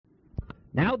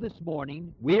Now this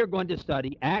morning, we are going to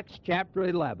study Acts chapter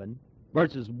 11,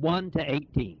 verses 1 to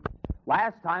 18.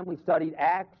 Last time we studied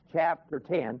Acts chapter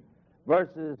 10,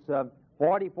 verses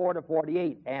 44 to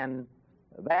 48, and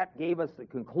that gave us the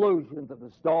conclusion to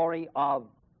the story of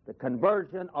the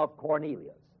conversion of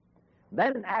Cornelius.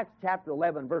 Then in Acts chapter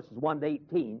 11, verses 1 to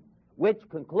 18, which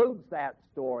concludes that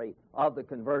story of the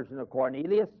conversion of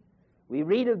Cornelius, we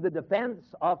read of the defense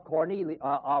of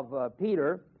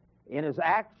Peter in his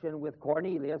action with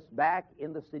Cornelius back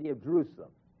in the city of Jerusalem.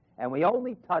 And we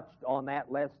only touched on that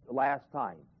last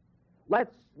time.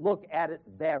 Let's look at it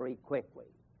very quickly.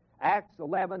 Acts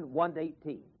 11, 1 to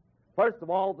 18. First of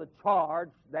all, the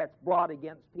charge that's brought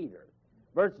against Peter.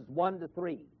 Verses 1 to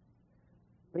 3.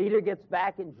 Peter gets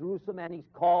back in Jerusalem and he's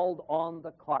called on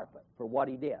the carpet for what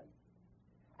he did.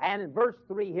 And in verse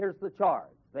 3, here's the charge.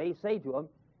 They say to him,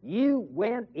 "You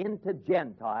went into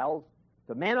Gentiles,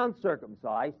 to men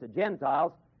uncircumcised, to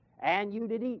Gentiles, and you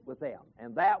did eat with them."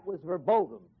 And that was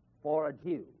verboten for a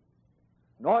Jew.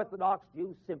 An Orthodox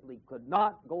Jew simply could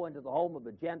not go into the home of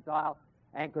a Gentile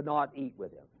and could not eat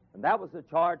with him. And that was the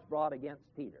charge brought against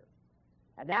Peter.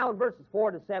 And now in verses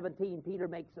 4 to 17, Peter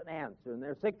makes an answer. And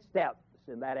there are 6 steps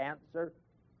in that answer.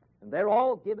 And they're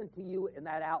all given to you in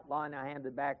that outline I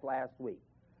handed back last week.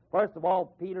 First of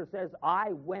all, Peter says,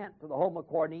 "I went to the home of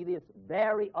Cornelius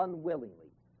very unwillingly.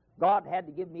 God had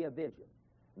to give me a vision."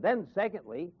 Then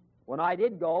secondly, when I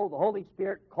did go, the Holy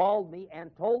Spirit called me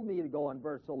and told me to go in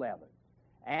verse 11.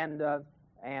 And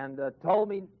told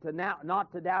me to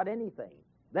not to doubt anything.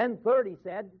 Then third, he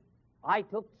said, I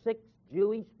took 6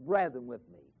 Jewish brethren with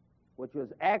me, which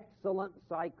was excellent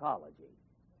psychology,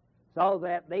 so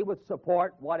that they would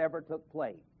support whatever took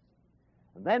place.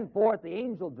 And then fourth, the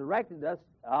angel directed us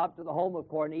up to the home of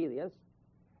Cornelius.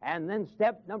 And then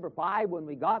step number 5, when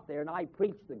we got there and I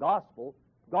preached the gospel,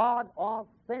 God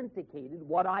authenticated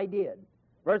what I did.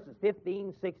 Verses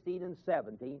 15, 16, and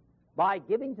 17, by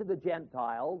giving to the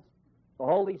Gentiles the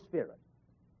Holy Spirit.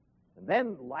 And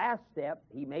then the last step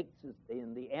he makes is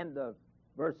in the end of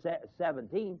verse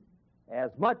 17,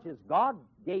 as much as God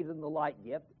gave them the light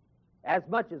gift, as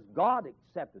much as God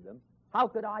accepted them, how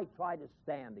could I try to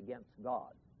stand against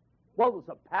God? Well, it was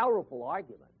a powerful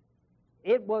argument.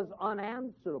 It was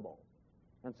unanswerable.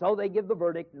 And so they give the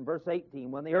verdict in verse 18.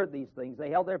 When they heard these things,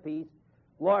 they held their peace,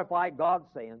 glorified God,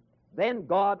 saying, "Then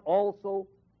God also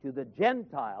to the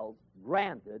Gentiles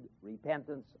granted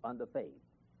repentance unto faith."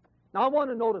 Now I want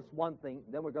to notice one thing,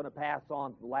 then we're going to pass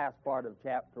on to the last part of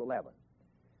chapter 11.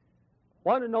 I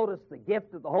want to notice the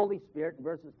gift of the Holy Spirit in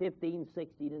verses 15,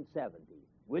 16, and 17.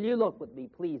 Will you look with me,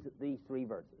 please, at these 3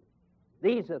 verses?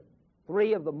 These are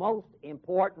 3 of the most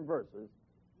important verses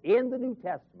in the New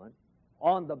Testament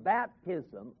on the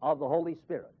baptism of the Holy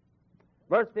Spirit.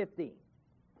 Verse 15,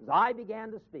 "As I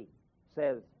began to speak,"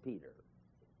 says Peter,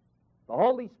 "the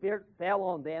Holy Spirit fell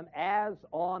on them as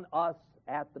on us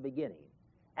at the beginning,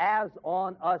 as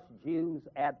on us Jews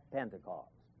at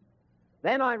Pentecost.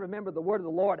 Then I remembered the word of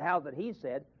the Lord, how that he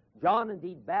said, John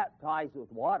indeed baptized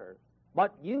with water,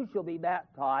 but you shall be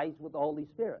baptized with the Holy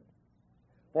Spirit.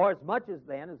 For as much as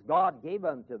then as God gave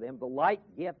unto them the like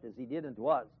gift as he did unto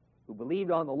us, who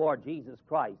believed on the Lord Jesus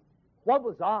Christ, what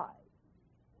was I?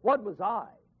 What was I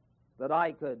that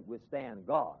I could withstand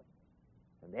God?"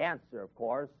 And the answer, of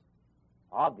course,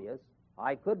 obvious,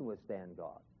 I couldn't withstand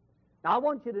God. Now I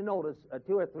want you to notice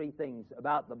 2 or 3 things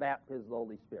about the baptism of the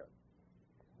Holy Spirit.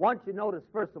 I want you to notice,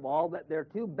 first of all, that there are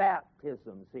 2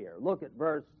 baptisms here. Look at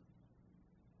verse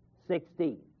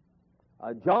 16.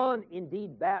 "John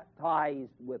indeed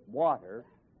baptized with water,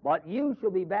 but you shall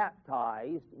be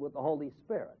baptized with the Holy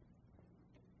Spirit."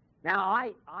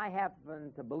 Now, I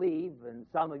happen to believe, and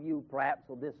some of you perhaps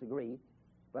will disagree,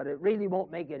 but it really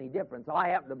won't make any difference. I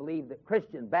happen to believe that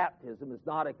Christian baptism is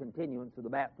not a continuance of the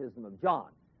baptism of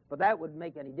John, but that wouldn't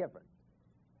make any difference.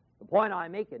 The point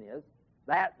I'm making is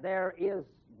that there is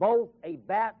both a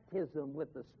baptism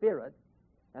with the Spirit,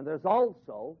 and there's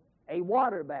also a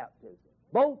water baptism.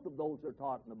 Both of those are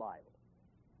taught in the Bible.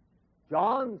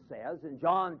 John says in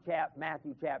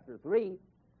Matthew chapter 3,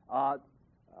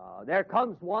 "There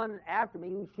comes one after me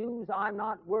whose shoes I'm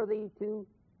not worthy to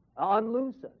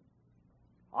unloosen.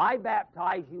 I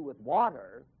baptize you with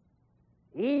water.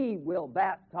 He will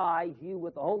baptize you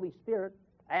with the Holy Spirit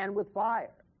and with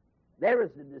fire." There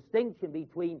is a distinction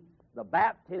between the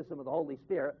baptism of the Holy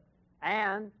Spirit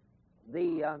and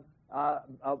the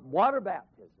water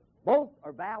baptism. Both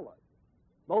are valid.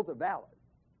 Both are valid.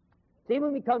 See,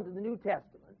 when we come to the New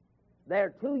Testament, there are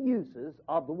 2 uses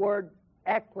of the word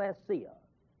ecclesia.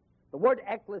 The word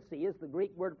ecclesia is the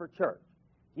Greek word for church.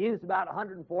 It's used about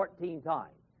 114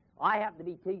 times. I happen to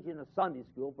be teaching a Sunday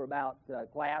school for about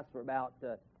class for about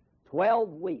 12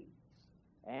 weeks,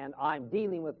 and I'm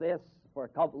dealing with this for a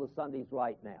couple of Sundays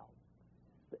right now.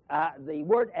 The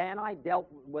word "and" I dealt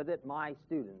with it, my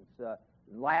students,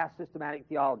 last systematic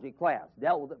theology class,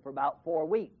 dealt with it for about 4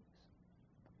 weeks.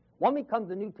 When we come to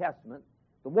the New Testament,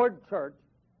 the word church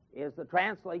is the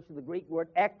translation of the Greek word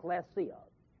ekklesia.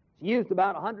 It's used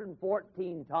about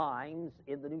 114 times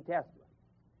in the New Testament.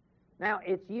 Now,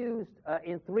 it's used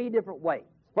in 3 different ways.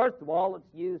 First of all,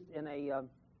 it's used in a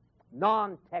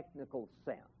non-technical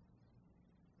sense.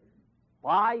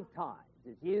 5 times.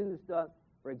 It's used,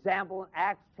 for example, in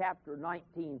Acts chapter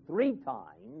 19, 3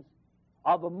 times,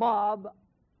 of a mob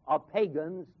of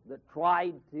pagans that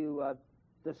tried to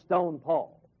stone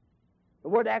Paul. The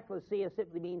word ekklesia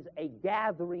simply means a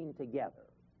gathering together,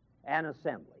 an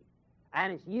assembly.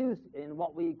 And it's used in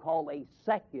what we call a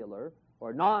secular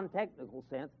or non-technical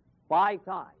sense 5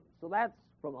 times. So that's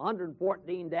from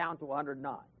 114 down to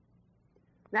 109.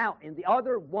 Now, in the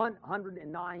other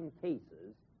 109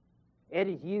 cases, it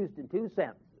is used in 2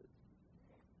 sentences.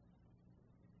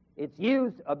 It's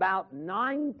used about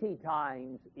 90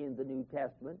 times in the New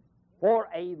Testament for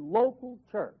a local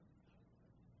church.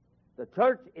 The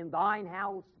church in thine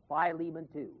house, Philemon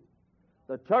 2.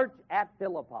 The church at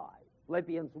Philippi,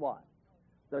 Philippians 1.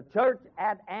 The church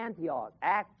at Antioch,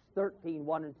 Acts 13,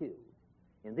 1 and 2.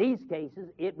 In these cases,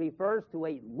 it refers to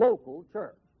a local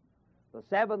church. The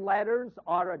 7 letters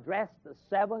are addressed to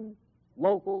 7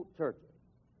 local churches.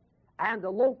 And the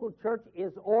local church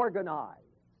is organized.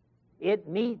 It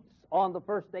meets on the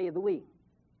first day of the week.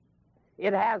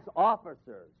 It has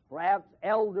officers, perhaps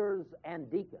elders and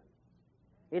deacons.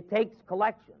 It takes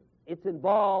collection. It's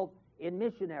involved in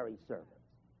missionary service.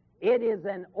 It is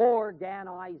an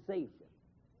organization.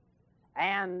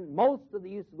 And most of the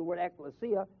use of the word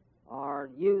ekklesia are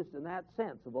used in that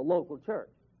sense of a local church.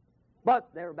 But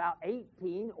there are about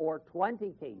 18 or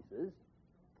 20 cases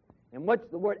in which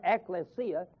the word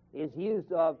ekklesia is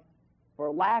used of,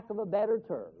 for lack of a better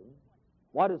term,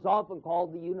 what is often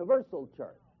called the universal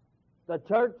church, the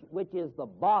church which is the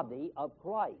body of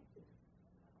Christ.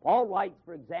 Paul writes,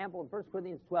 for example, in 1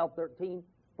 Corinthians 12:13,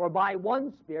 "For by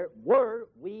one Spirit were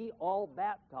we all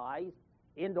baptized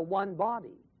into one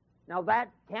body." Now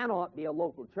that cannot be a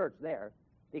local church there,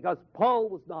 because Paul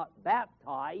was not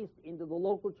baptized into the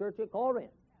local church at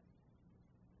Corinth.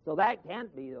 So that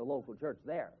can't be a local church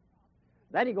there.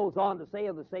 Then he goes on to say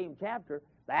in the same chapter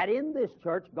that in this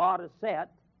church God has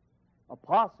set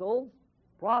apostles,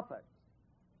 prophets.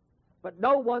 But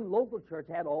no one local church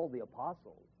had all the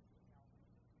apostles.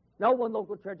 No one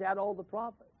local church had all the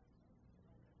prophets.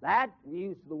 That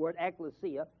use of the word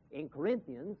ekklesia in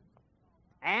Corinthians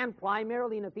and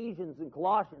primarily in Ephesians and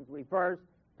Colossians refers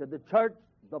to the church,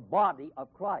 the body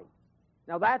of Christ.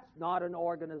 Now that's not an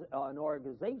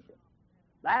organization.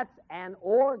 That's an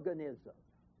organism.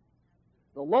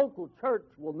 The local church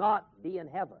will not be in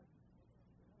heaven.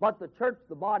 But the church,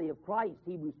 the body of Christ,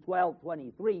 Hebrews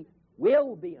 12:23,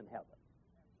 will be in heaven.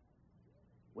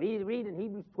 We read in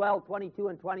Hebrews 12:22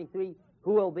 and 23,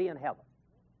 who will be in heaven.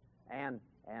 And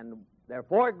there are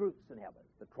 4 groups in heaven: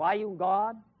 the triune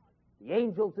God, the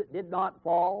angels that did not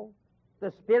fall,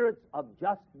 the spirits of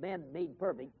just men made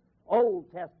perfect, Old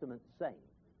Testament saints.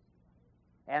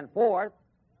 And 4th,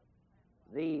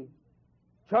 the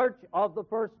church of the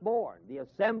firstborn, the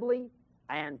assembly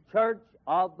and church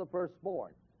of the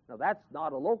firstborn. Now that's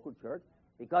not a local church,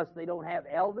 because they don't have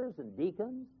elders and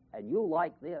deacons, and you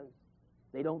like this.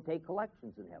 They don't take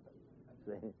collections in heaven.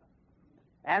 See?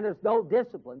 And there's no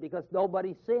discipline, because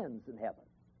nobody sins in heaven.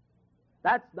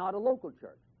 That's not a local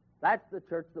church. That's the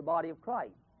church, the body of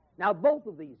Christ. Now, both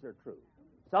of these are true.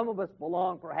 Some of us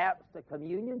belong perhaps to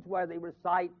communions where they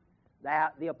recite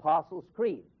the Apostles'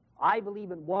 Creed. I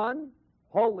believe in one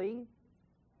holy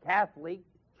Catholic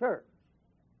church.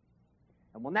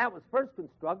 And when that was first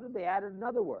constructed, they added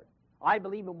another word. I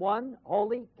believe in one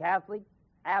holy Catholic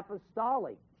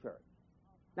apostolic church.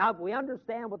 Now, if we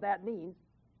understand what that means,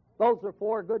 those are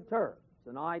 4 good terms,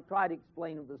 and I try to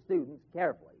explain them to the students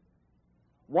carefully.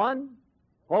 One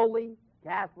holy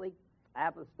Catholic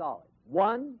apostolic.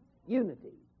 One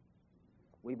unity.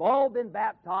 We've all been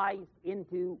baptized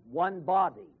into one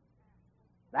body.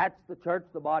 That's the church,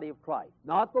 the body of Christ,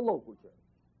 not the local church.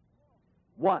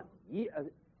 One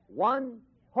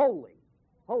holy.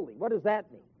 Holy, what does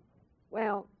that mean?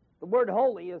 Well, the word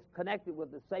holy is connected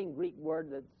with the same Greek word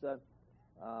that's,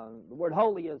 the word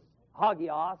holy is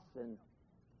hagios, and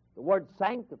the word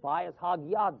sanctify is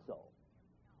hagiadzo.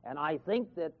 And I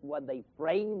think that when they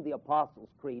framed the Apostles'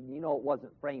 Creed, and you know it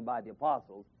wasn't framed by the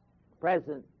apostles,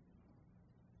 President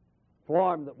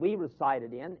form that we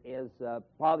recited in is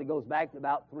probably goes back to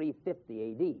about 350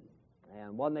 A.D.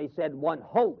 And when they said one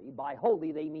holy, by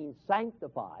holy they mean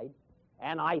sanctified,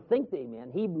 and I think they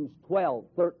meant Hebrews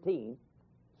 12:13,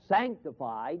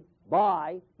 sanctified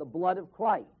by the blood of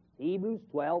Christ. Hebrews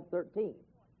 12:13.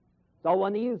 So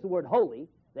when they use the word holy,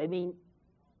 they mean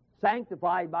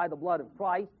sanctified by the blood of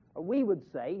Christ, or we would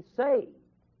say saved.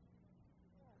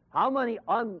 How many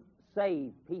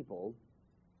unsaved people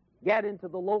get into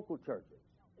the local churches?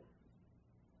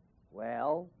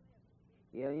 Well,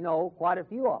 you know, quite a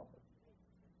few of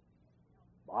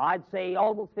them. I'd say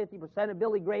almost 50% of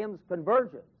Billy Graham's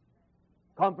conversions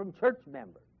come from church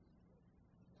members.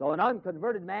 So an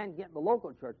unconverted man can get in the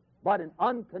local church, but an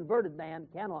unconverted man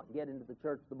cannot get into the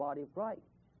church, the body of Christ.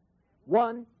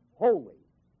 One, holy,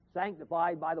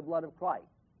 sanctified by the blood of Christ.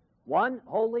 One,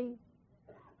 holy,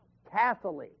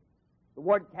 Catholic. The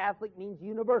word Catholic means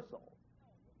universal.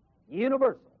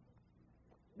 Universal.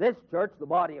 This church, the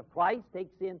body of Christ,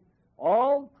 takes in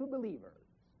all true believers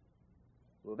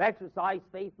who have exercised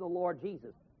faith in the Lord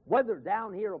Jesus, whether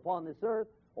down here upon this earth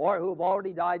or who have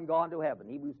already died and gone to heaven.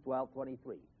 Hebrews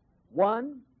 12:23.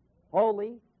 One,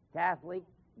 holy, Catholic.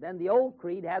 Then the old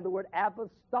creed had the word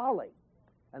apostolic.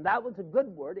 And that was a good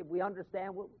word if we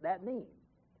understand what that means.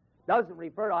 Doesn't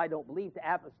refer, I don't believe,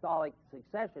 to apostolic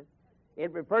succession.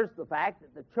 It refers to the fact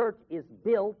that the church is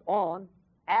built on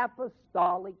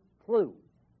apostolic truth.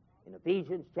 In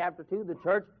Ephesians chapter 2, the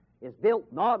church is built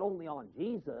not only on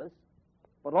Jesus,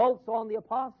 but also on the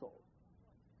apostles.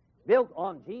 Built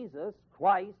on Jesus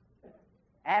Christ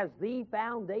as the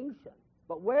foundation.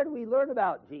 But where do we learn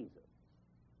about Jesus?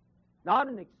 Not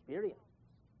in experience,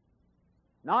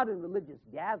 not in religious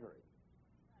gathering.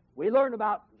 We learn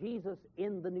about Jesus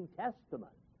in the New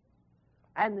Testament.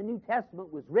 And the New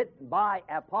Testament was written by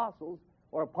apostles,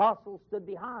 or apostles stood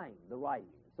behind the writings,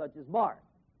 such as Mark.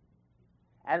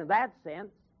 And in that sense,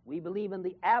 we believe in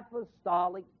the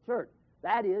apostolic church.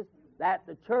 That is, that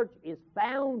the church is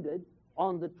founded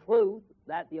on the truth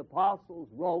that the apostles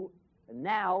wrote and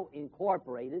now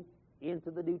incorporated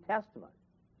into the New Testament.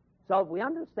 So if we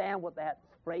understand what that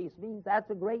phrase means, that's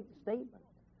a great statement.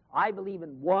 I believe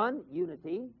in one,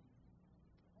 unity,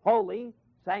 holy,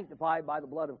 sanctified by the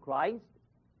blood of Christ.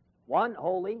 One,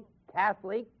 holy,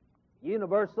 Catholic,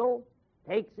 universal,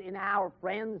 takes in our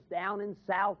friends down in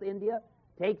South India,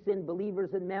 takes in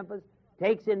believers in Memphis,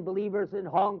 takes in believers in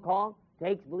Hong Kong,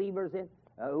 takes believers in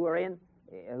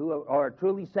who are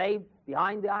truly saved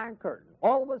behind the Iron Curtain.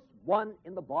 All of us one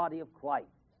in the body of Christ.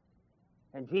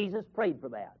 And Jesus prayed for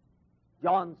that.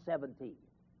 John 17.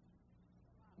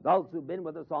 Those who've been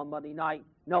with us on Monday night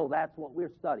know that's what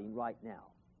we're studying right now.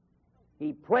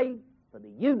 He prayed for the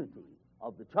unity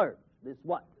of the church. This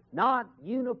one, not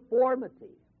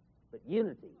uniformity, but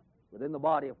unity within the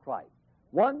body of Christ.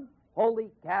 One holy,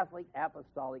 Catholic,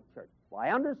 apostolic church. Well, I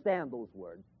understand those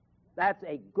words. That's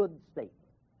a good statement.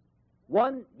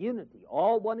 One unity,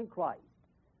 all one in Christ.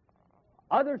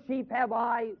 Other sheep have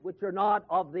I which are not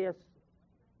of this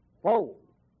fold.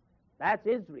 That's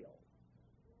Israel.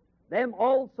 Them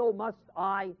also must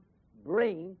I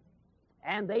bring,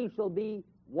 and they shall be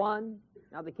one.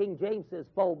 Now the King James says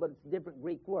fold, but it's a different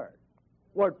Greek word.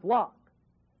 Word flock.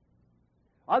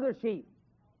 Other sheep,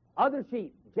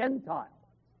 Gentiles.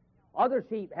 Other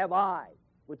sheep have I,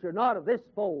 which are not of this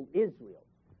fold, Israel.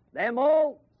 Them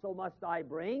also must I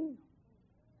bring,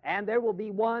 and there will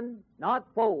be one, not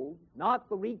fold, not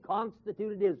the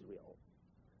reconstituted Israel.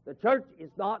 The church is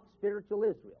not spiritual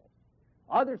Israel.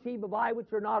 Other sheep of I,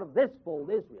 which are not of this fold,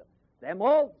 Israel. Them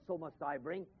also must I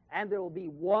bring, and there will be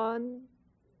one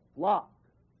flock,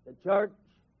 the church,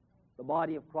 the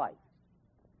body of Christ.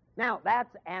 Now,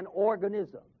 that's an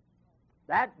organism.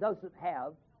 That doesn't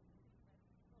have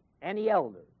any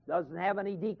elders, doesn't have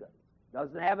any deacons,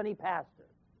 doesn't have any pastors.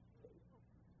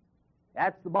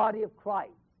 That's the body of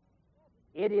Christ.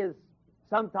 It is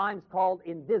sometimes called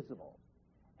invisible.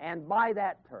 And by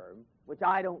that term, which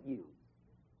I don't use,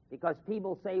 because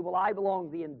people say, well, I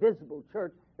belong to the invisible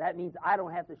church, that means I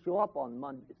don't have to show up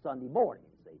on Sunday morning,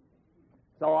 you see.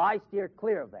 So I steer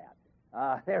clear of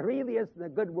that. There really isn't a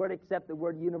good word except the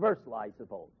word universal, I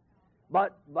suppose.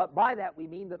 But by that we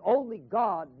mean that only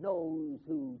God knows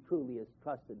who truly has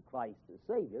trusted Christ as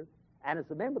Savior and is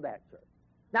a member of that church.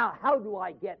 Now, how do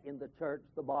I get in the church,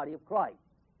 the body of Christ?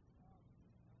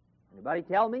 Anybody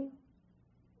tell me?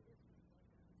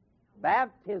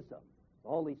 Baptism, the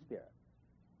Holy Spirit.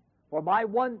 For by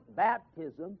one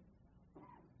baptism,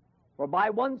 for by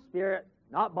one Spirit,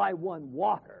 not by one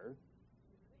water,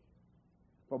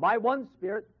 for by one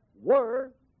Spirit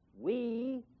were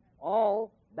we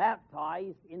all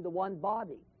baptized into one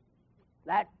body.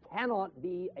 That cannot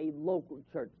be a local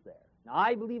church there. Now,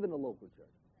 I believe in a local church.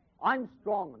 I'm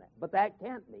strong on that. But that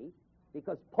can't be,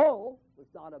 because Paul was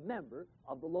not a member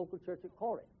of the local church at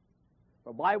Corinth.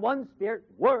 For by one Spirit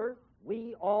were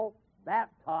we all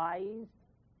baptized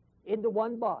into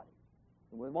one body.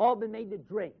 And we've all been made to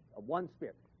drink of one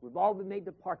Spirit. We've all been made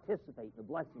to participate in the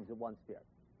blessings of one Spirit.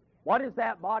 What is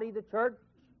that body, the church?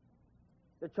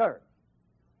 The church.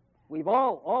 We've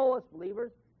all us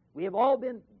believers, we have all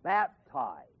been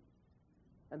baptized.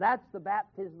 And that's the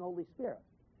baptism of the Holy Spirit.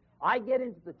 I get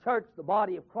into the church, the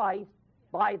body of Christ,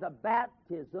 by the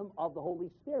baptism of the Holy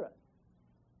Spirit.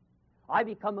 I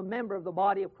become a member of the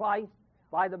body of Christ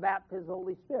by the baptism of the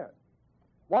Holy Spirit.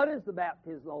 What is the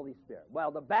baptism of the Holy Spirit?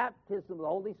 Well, the baptism of the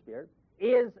Holy Spirit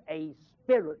is a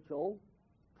spiritual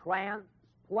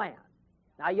transplant.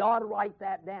 Now, you ought to write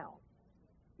that down,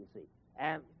 you see.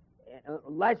 And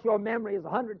unless your memory is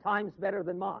 100 times better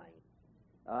than mine,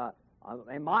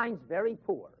 and mine's very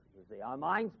poor, you see.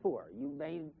 Mine's poor. You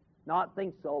may not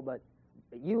think so, but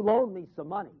you loan me some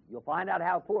money. You'll find out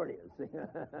how poor it is.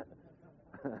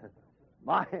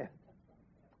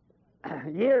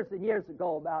 Years and years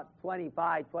ago, about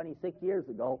 25, 26 years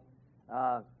ago,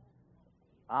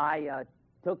 I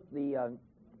took the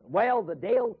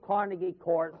Dale Carnegie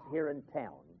course here in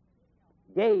town.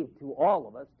 Gave to all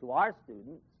of us, to our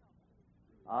students,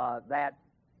 that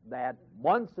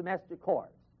one semester course.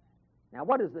 Now,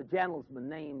 what is the gentleman's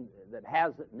name that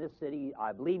has it in this city?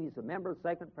 I believe he's a member of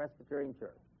Second Presbyterian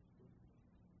Church.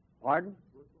 Pardon?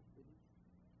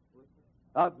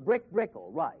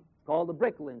 Brickle, right. It's called the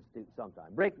Brickle Institute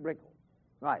sometimes. Brickle,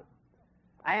 right.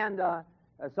 And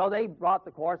so they brought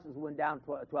the courses, went down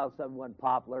 1271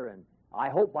 Poplar, and I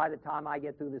hope by the time I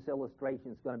get through this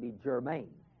illustration it's going to be germane.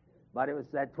 But it was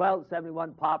at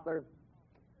 1271 Poplar.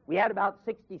 We had about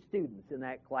 60 students in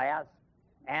that class,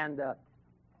 and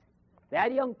they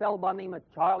had a young fellow by the name of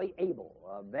Charlie Abel,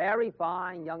 a very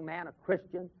fine young man, a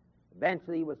Christian.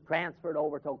 Eventually he was transferred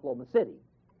over to Oklahoma City.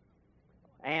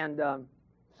 And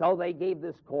so they gave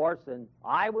this course, and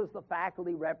I was the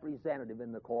faculty representative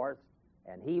in the course,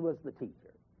 and he was the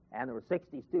teacher. And there were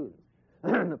 60 students.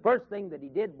 The first thing that he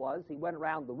did was he went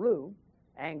around the room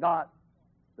and got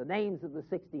the names of the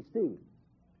 60 students.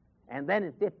 And then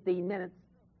in 15 minutes,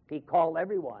 he called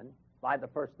everyone by the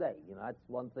first day. You know, that's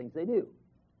one of the things they do.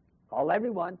 Call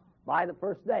everyone by the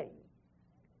first day.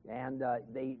 And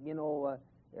they, you know,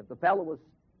 if the fellow was,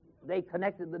 they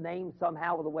connected the name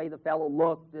somehow with the way the fellow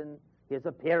looked and his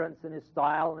appearance and his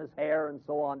style and his hair and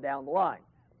so on down the line.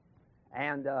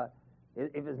 And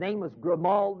if his name was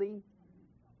Grimaldi,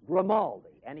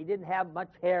 and he didn't have much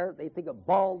hair, they think of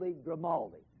Baldy,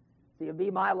 Grimaldi. See, it'd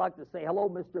be my luck to say, hello,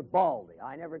 Mr. Baldy.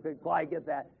 I never could quite get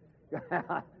that.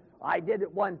 I did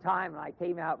it one time, and I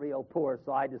came out real poor,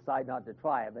 so I decided not to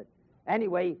try it. But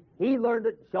anyway, he learned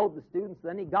it, showed the students,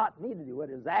 then he got me to do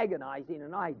it. It was agonizing,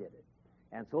 and I did it.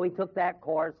 And so he took that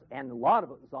course, and a lot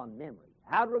of it was on memory,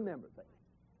 how to remember things.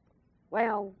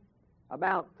 Well,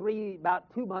 about 2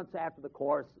 months after the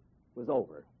course was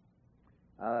over,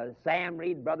 Sam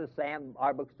Reed, Brother Sam,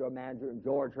 our bookstore manager, and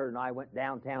George Hurd and I went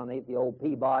downtown and ate the old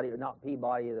Peabody, or not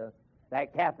Peabody,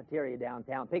 that cafeteria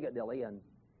downtown, Piccadilly,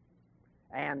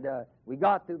 and we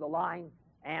got through the line,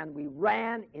 and we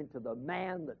ran into the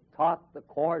man that taught the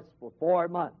course for 4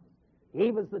 months. He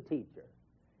was the teacher,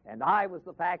 and I was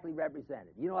the faculty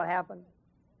representative. You know what happened?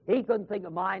 He couldn't think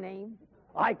of my name.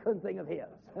 I couldn't think of his.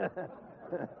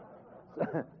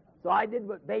 So I did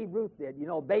what Babe Ruth did. You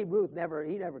know, Babe Ruth never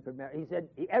could remember. He said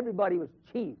everybody was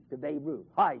chief to Babe Ruth.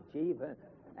 Hi, chief.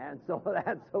 And so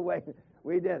that's the way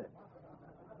we did it.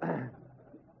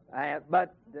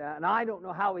 And I don't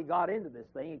know how we got into this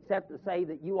thing, except to say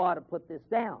that you ought to put this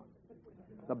down.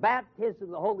 The baptism of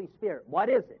the Holy Spirit, what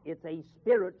is it? It's a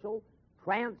spiritual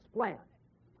transplant.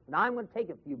 Now, I'm going to take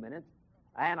a few minutes,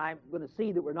 and I'm going to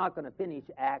see that we're not going to finish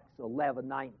Acts 11,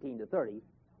 19 to 30,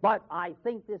 but I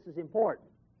think this is important.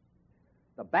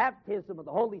 The baptism of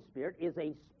the Holy Spirit is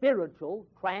a spiritual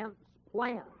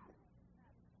transplant.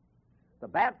 The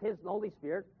baptism of the Holy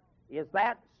Spirit is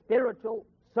that spiritual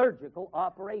surgical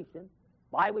operation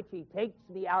by which he takes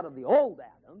me out of the old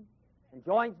Adam and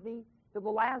joins me to the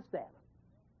last Adam.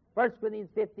 1 Corinthians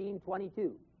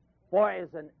 15:22. For as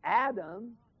in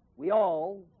Adam we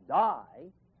all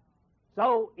die,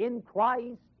 so in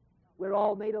Christ we're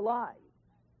all made alive.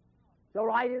 So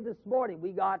right here this morning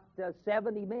we got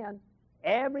 70 men.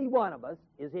 Every one of us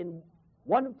is in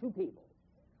one of two people.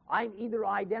 I'm either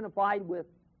identified with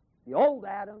the old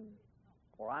Adam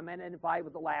or I'm identified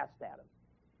with the last Adam.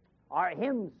 Our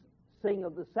hymns sing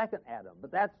of the second Adam,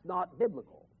 but that's not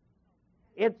biblical.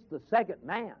 It's the second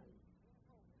man.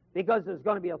 because there's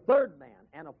going to be a third man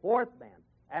and a fourth man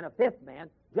and a fifth man,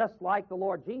 just like the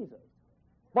Lord Jesus.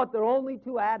 But there are only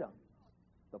two Adams,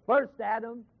 the first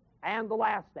Adam and the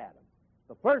last Adam.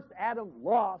 The first Adam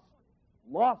lost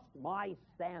my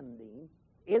standing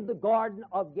in the Garden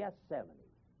of Gethsemane.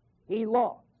 He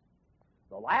lost.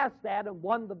 The last Adam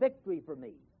won the victory for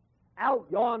me out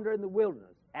yonder in the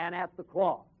wilderness and at the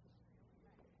cross.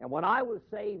 And when I was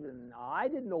saved, and I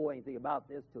didn't know anything about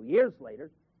this till years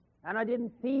later, and I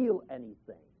didn't feel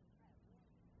anything.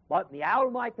 But in the hour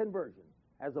of my conversion,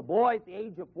 as a boy at the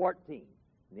age of 14,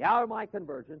 in the hour of my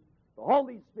conversion, the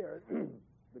Holy Spirit,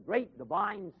 the great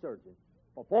divine surgeon,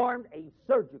 performed a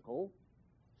spiritual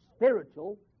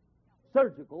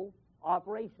surgical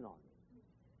operation on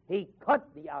me. He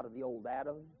cut me out of the old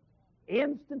Adam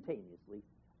instantaneously,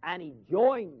 and he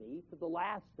joined me to the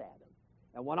last Adam.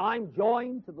 And when I'm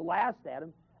joined to the last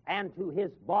Adam and to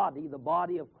his body, the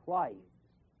body of Christ,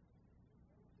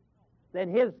 then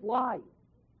his life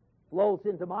flows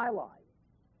into my life,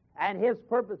 and his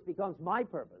purpose becomes my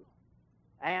purpose,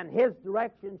 and his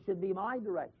direction should be my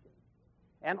direction.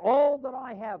 And all that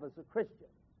I have as a Christian,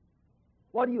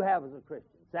 what do you have as a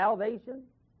Christian? Salvation,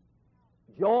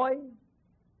 joy,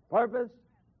 purpose,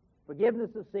 forgiveness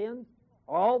of sins.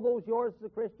 Are all those yours as a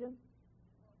Christian?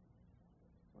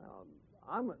 Well,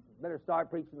 I better start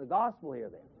preaching the gospel here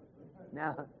then.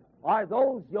 Now, are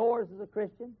those yours as a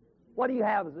Christian? What do you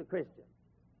have as a Christian?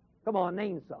 Come on,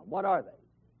 name some. What are they?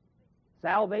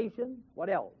 Salvation. What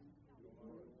else?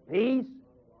 Peace.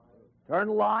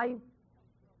 Eternal life.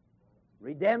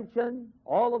 Redemption.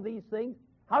 All of these things.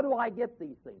 How do I get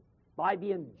these things? By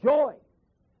being joined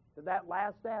to that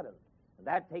last Adam. And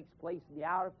that takes place in the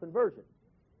hour of conversion.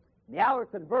 In the hour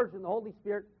of conversion, the Holy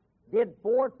Spirit did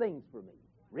four things for me: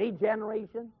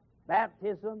 regeneration,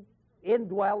 baptism,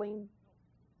 indwelling,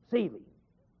 sealing.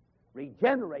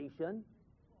 Regeneration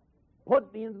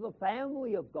put me into the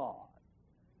family of God.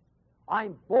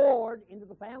 I'm born into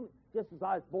the family, just as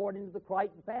I was born into the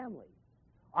Crichton family.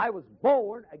 I was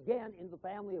born again into the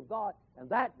family of God, and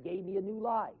that gave me a new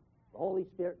life. The Holy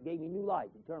Spirit gave me new life,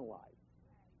 eternal life.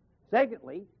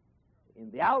 Secondly,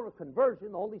 in the hour of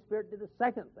conversion, the Holy Spirit did a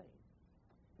second thing.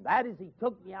 That is, he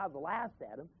took me out of the last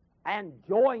Adam and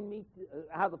joined me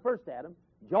out of the first Adam,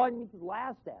 joined me to the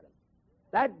last Adam.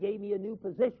 That gave me a new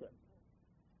position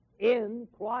in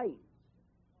Christ.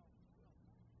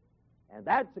 And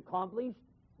that's accomplished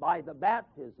by the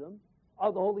baptism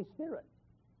of the Holy Spirit.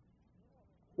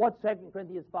 What's 2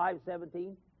 Corinthians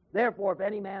 5:17? Therefore, if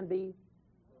any man be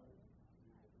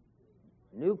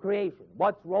new creation.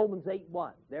 What's Romans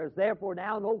 8:1? There's therefore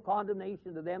now no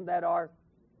condemnation to them that are.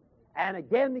 And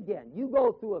again, you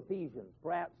go through Ephesians,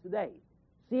 perhaps today.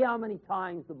 See how many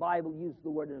times the Bible uses the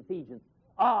word in Ephesians.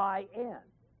 I am.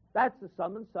 That's the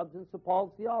sum and substance of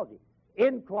Paul's theology.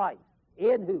 In Christ.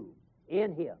 In who?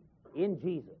 In him. In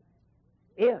Jesus.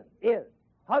 In.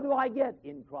 How do I get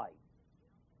in Christ?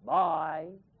 By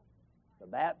the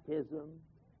baptism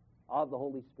of the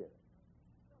Holy Spirit.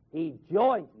 He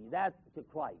joins me, that's to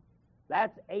Christ.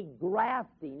 That's a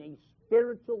grafting, a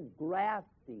spiritual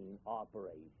grafting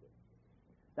operation.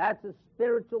 That's a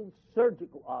spiritual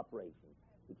surgical operation,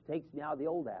 which takes me out of the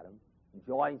old Adam and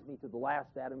joins me to the last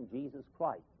Adam, Jesus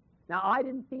Christ. Now, I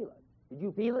didn't feel it. Did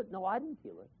you feel it? No, I didn't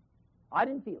feel it. I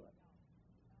didn't feel it.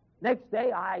 Next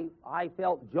day, I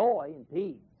felt joy and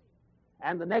peace.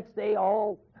 And the next day,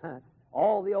 all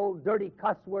the old dirty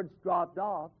cuss words dropped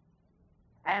off.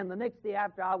 And the next day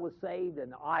after I was saved,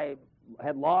 and I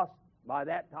had lost, by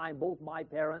that time, both my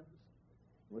parents,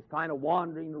 was kind of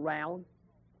wandering around.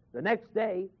 The next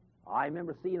day, I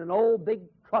remember seeing an old big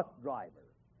truck driver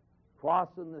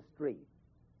crossing the street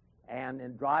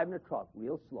and driving a truck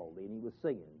real slowly, and he was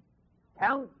singing,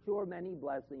 "Count your many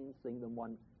blessings, sing them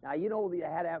one." Now, you know, that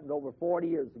had happened over 40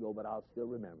 years ago, but I'll still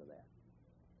remember that.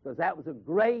 Because that was a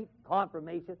great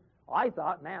confirmation. I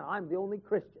thought, man, I'm the only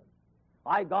Christian.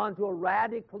 I'd gone to a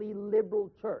radically liberal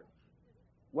church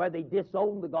where they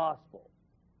disowned the gospel,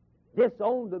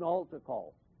 disowned an altar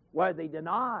call, where they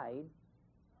denied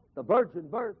the virgin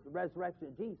birth, the resurrection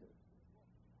of Jesus.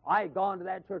 I had gone to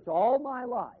that church all my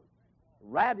life,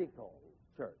 radical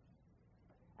church.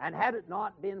 And had it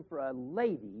not been for a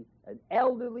lady, an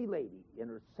elderly lady in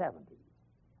her 70s,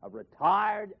 a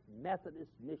retired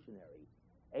Methodist missionary,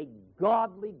 a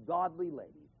godly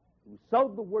lady, who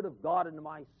sowed the word of God into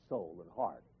my soul and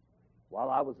heart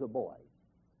while I was a boy,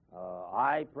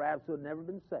 I perhaps would have never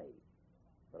been saved.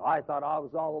 But I thought I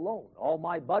was all alone. All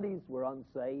my buddies were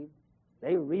unsaved.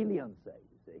 They were really unsaved,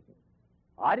 you see.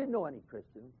 I didn't know any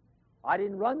Christians. I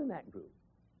didn't run in that group.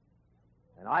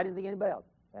 And I didn't think anybody else.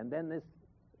 And then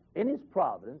in his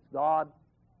providence, God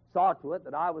saw to it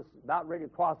that I was about ready to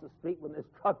cross the street when this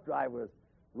truck driver was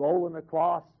rolling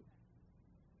across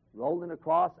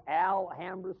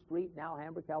Alhambra Street in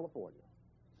Alhambra, California,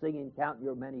 singing "Count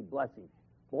Your Many Blessings."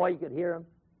 Boy, you could hear him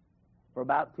for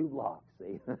about 2 blocks,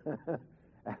 see.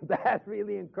 And that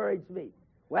really encouraged me.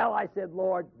 Well, I said,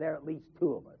 Lord, there are at least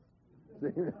 2 of us.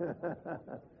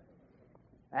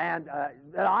 And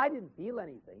I didn't feel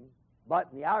anything, but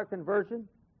in the hour of conversion,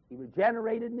 He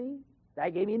regenerated me.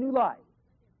 That gave me a new life.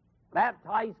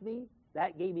 Baptized me.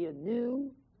 That gave me a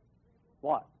new,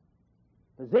 what?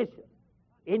 Position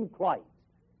in Christ.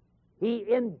 He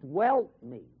indwelt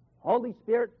me. Holy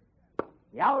Spirit,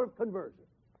 the hour of conversion,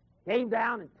 came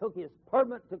down and took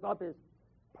up his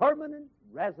permanent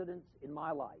residence in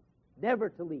my life, never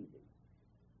to leave me.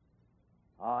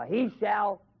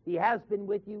 He has been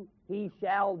with you, he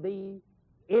shall be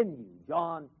in you.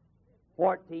 John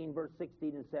 14, verse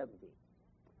 16 and 17.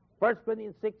 1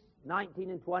 Corinthians 6,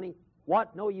 19 and 20.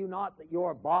 What, know you not that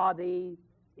your body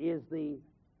is the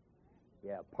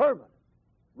permanent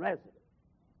resident?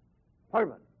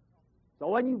 Permanent. So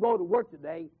when you go to work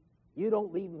today, you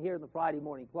don't leave them here in the Friday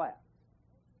morning class.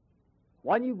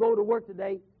 When you go to work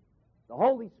today, the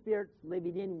Holy Spirit's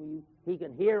living in you. He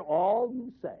can hear all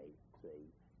you say, see,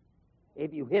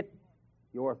 if you hit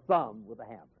your thumb with a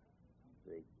hammer,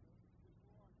 see.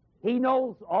 He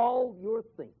knows all your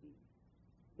thinking.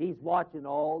 He's watching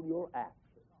all your actions.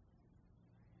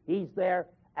 He's there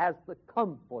as the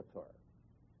comforter.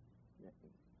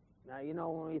 Now, you know,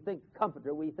 when we think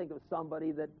comforter, we think of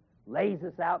somebody that lays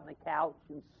us out on the couch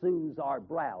and soothes our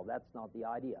brow. That's not the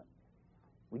idea.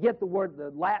 We get the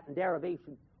Latin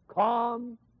derivation,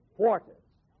 comfortus,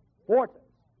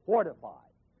 fortify.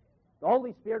 The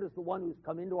Holy Spirit is the one who's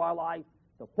come into our life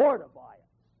to fortify us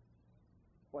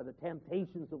for the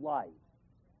temptations of life,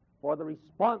 for the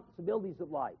responsibilities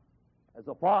of life, as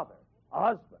a father, a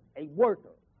husband, a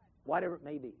worker, whatever it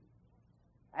may be,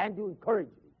 and to encourage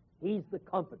you. He's the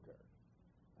comforter.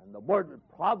 And the word would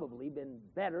probably been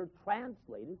better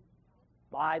translated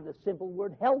by the simple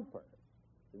word helper.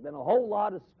 There's been a whole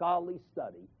lot of scholarly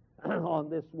study on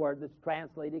this word that's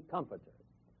translated comforter.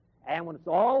 And when it's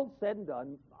all said and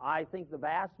done, I think the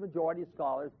vast majority of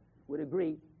scholars would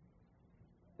agree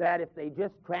that if they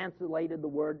just translated the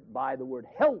word by the word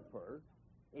helper,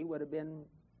 it would have been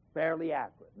fairly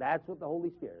accurate. That's what the Holy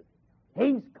Spirit is.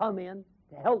 He's come in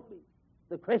to help me.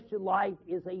 The Christian life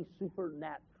is a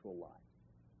supernatural life.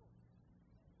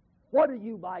 What are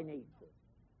you by nature?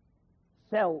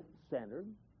 Self-centered.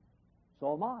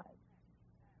 So am I.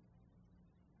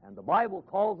 And the Bible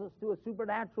calls us to a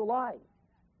supernatural life.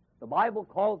 The Bible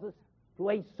calls us to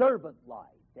a servant life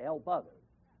to help others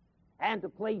and to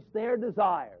place their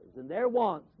desires and their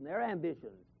wants and their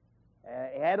ambitions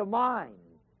ahead of mine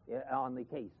on the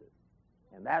cases.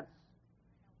 And that's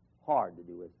hard to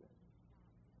do, isn't it?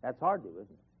 That's hard to do, isn't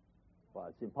it? Well,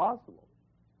 it's impossible,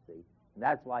 see? And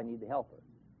that's why I need the helper.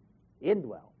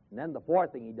 Indwell. And then the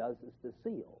fourth thing he does is to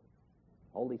seal.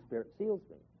 Holy Spirit seals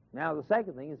me. Now, the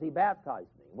second thing is he baptized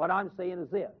me. What I'm saying is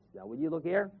this. Now, will you look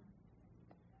here?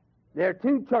 There are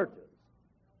 2 churches.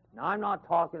 Now, I'm not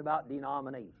talking about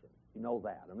denominations. You know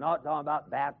that. I'm not talking about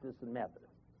Baptists and Methodists.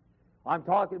 I'm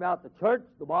talking about the church,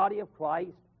 the body of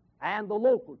Christ, and the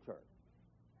local church.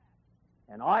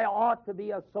 And I ought to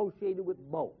be associated with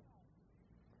both.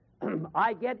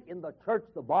 I get in the church,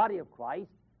 the body of Christ,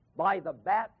 by the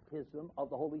baptism of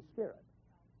the Holy Spirit.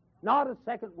 Not a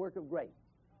second work of grace.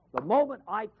 The moment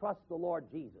I trust the Lord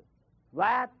Jesus,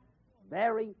 that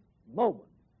very moment,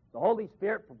 the Holy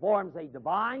Spirit performs a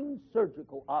divine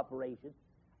surgical operation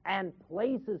and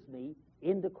places me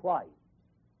into Christ.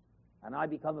 And I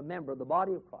become a member of the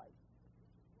body of Christ.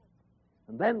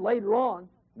 And then later on,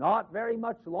 not very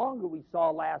much longer, we saw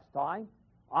last time,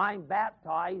 I'm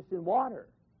baptized in water.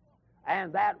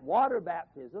 And that water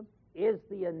baptism is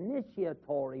the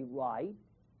initiatory rite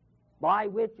by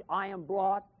which I am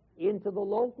brought into the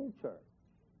local church.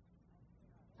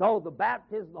 So the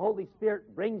baptism of the Holy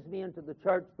Spirit brings me into the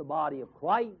church, the body of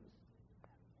Christ.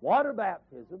 Water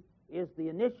baptism is the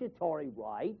initiatory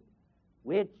rite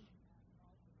which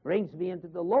brings me into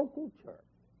the local church.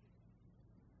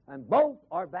 And both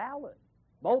are valid.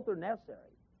 Both are necessary.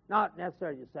 Not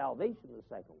necessary to salvation, the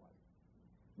second one.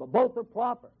 But both are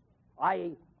proper.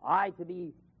 I to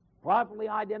be properly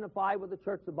identified with the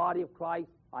church, the body of Christ,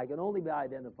 I can only be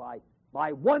identified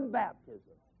by one baptism,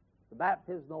 the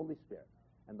baptism of the Holy Spirit.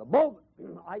 And the moment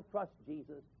I trust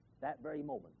Jesus, that very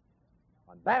moment,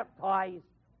 I'm baptized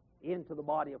into the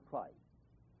body of Christ.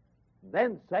 And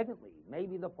then secondly,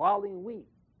 maybe the following week,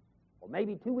 or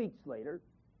maybe 2 weeks later,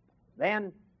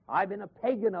 then I've been a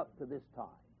pagan up to this time,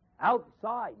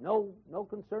 outside, no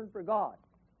concern for God.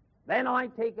 Then I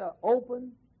take an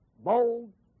open, bold,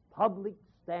 public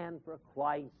stand for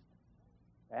Christ,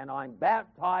 and I'm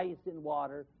baptized in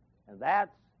water, and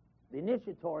that's the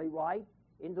initiatory rite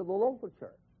into the local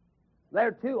church. There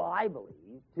are two, I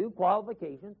believe, two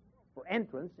qualifications for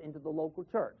entrance into the local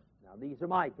church. Now, these are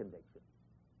my convictions.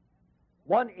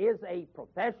 One is a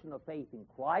profession of faith in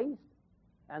Christ,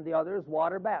 and the other is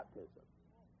water baptism.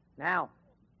 Now,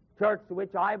 church to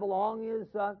which I belong is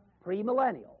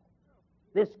premillennial.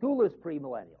 This school is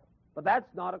premillennial, but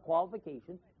that's not a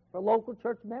qualification for local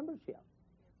church membership.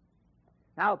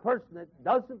 Now, a person that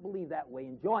doesn't believe that way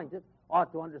and joins it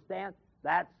ought to understand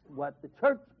that's what the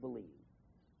church believes,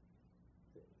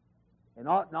 and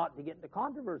ought not to get into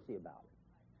controversy about it.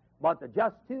 But the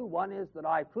just two, one is that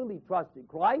I truly trust in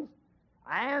Christ,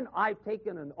 and I've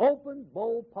taken an open,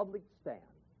 bold, public stand,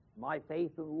 my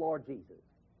faith in the Lord Jesus,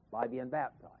 by being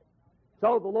baptized.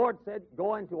 So the Lord said,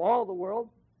 go into all the world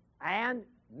and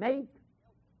make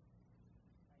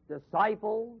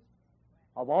disciples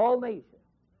of all nations.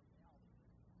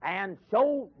 And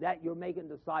show that you're making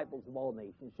disciples of all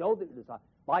nations. Show that you're disciples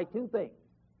by two things.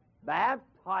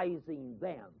 Baptizing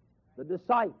them, the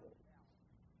disciples.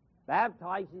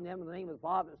 Baptizing them in the name of the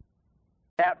Father.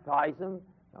 Baptize them.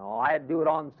 Now, I had to do it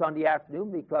on Sunday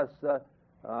afternoon because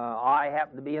I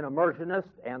happen to be an immersionist,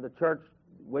 and the church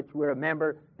which we're a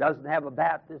member doesn't have a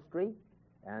baptistry.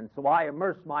 And so I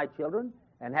immerse my children,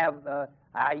 and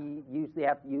I usually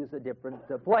have to use a different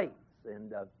place.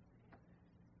 And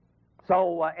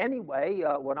So anyway,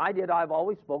 when I did, I've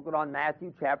always spoken on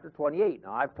Matthew chapter 28.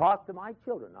 Now, I've talked to my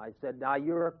children. I said, now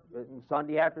you're in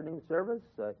Sunday afternoon service.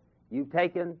 You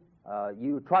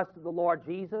trusted the Lord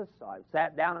Jesus. I've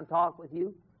sat down and talked with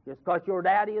you. Just because your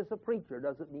daddy is a preacher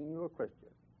doesn't mean you're a Christian.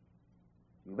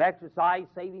 You've exercised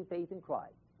saving faith in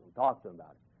Christ. We talked to them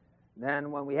about it.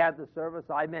 Then when we had the service,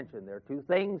 I mentioned there are two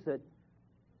things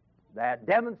that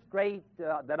demonstrate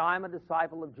that I'm a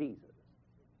disciple of Jesus.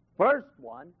 First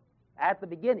one, at the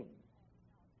beginning,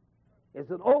 is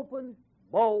an open,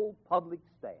 bold, public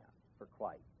stand for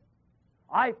Christ.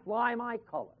 I fly my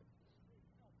colors.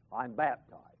 I'm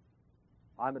baptized.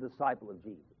 I'm a disciple of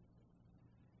Jesus.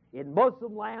 In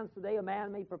Muslim lands today, a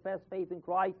man may profess faith in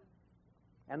Christ,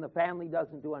 and the family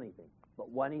doesn't do anything.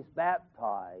 But when he's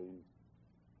baptized,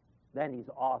 then he's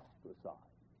ostracized.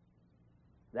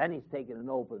 Then he's taken an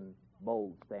open,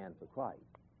 bold stand for Christ.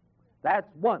 That's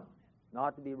one,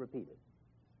 not to be repeated.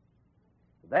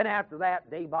 Then after that,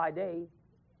 day by day,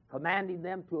 commanding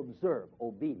them to observe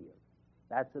obedience.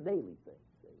 That's a daily thing.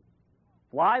 See?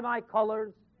 Fly my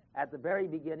colors at the very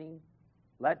beginning.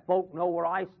 Let folk know where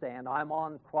I stand. I'm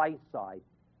on Christ's side.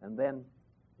 And then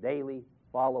daily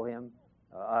follow him,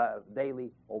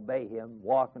 daily obey him,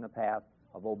 walk in a path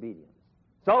of obedience.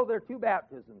 So there are two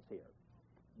baptisms here.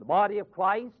 The body of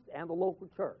Christ and the local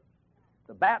church.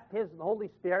 The baptism of the Holy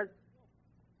Spirit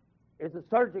is a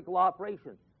surgical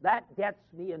operation. That gets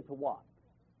me into what?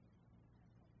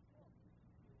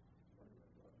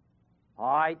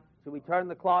 All right, should we turn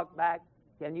the clock back?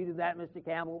 Can you do that, Mr.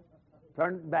 Campbell?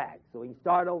 Turn it back so we can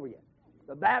start over again.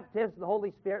 The baptism of the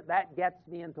Holy Spirit, that gets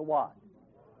me into what?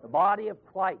 The body of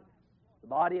Christ. The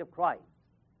body of Christ.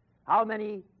 How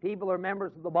many people are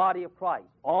members of the body of Christ?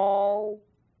 All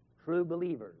true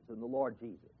believers in the Lord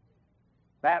Jesus.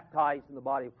 Baptized in the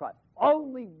body of Christ.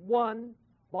 Only one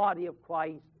body of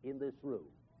Christ in this room.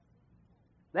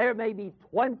 There may be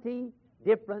 20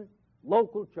 different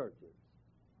local churches,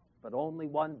 but only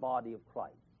one body of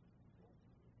Christ.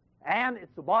 And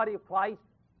it's the body of Christ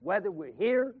whether we're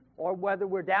here or whether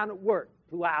we're down at work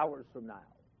 2 hours from now.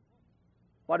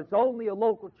 But it's only a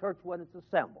local church when it's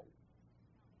assembled.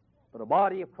 But a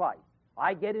body of Christ.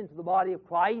 I get into the body of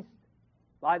Christ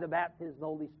by the baptism of the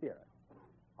Holy Spirit.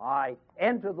 I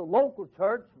enter the local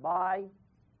church by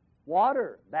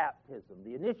water baptism,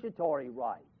 the initiatory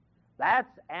rite.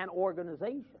 That's an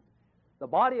organization. The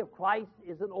body of Christ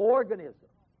is an organism.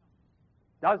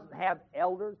 Doesn't have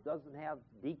elders, doesn't have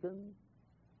deacons.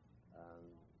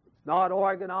 It's not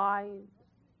organized.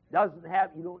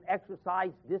 You don't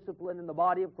exercise discipline in the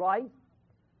body of Christ.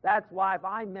 That's why if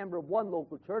I'm a member of one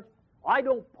local church, I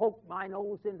don't poke my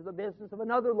nose into the business of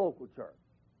another local church.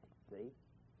 See?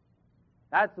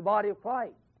 That's the body of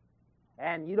Christ.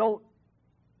 And you don't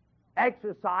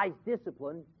exercise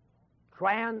discipline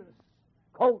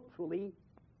transculturally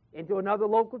into another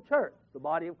local church, the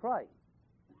body of Christ.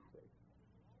 See?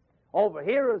 Over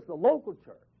here is the local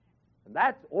church, and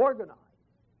that's organized.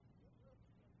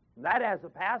 And that has a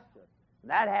pastor,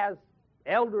 and that has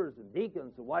elders and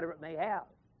deacons or whatever it may have.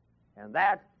 And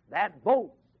that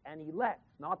votes and elects,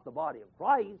 not the body of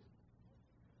Christ.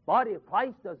 Body of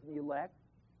Christ doesn't elect,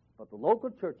 but the local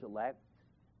church elects,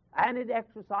 and it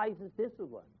exercises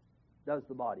discipline, does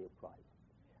the body of Christ.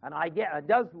 And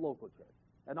does the local church.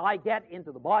 And I get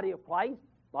into the body of Christ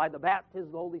by the baptism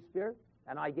of the Holy Spirit,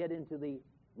 and I get into the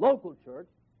local church,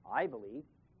 I believe,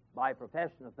 by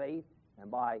profession of faith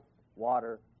and by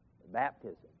water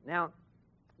baptism. Now,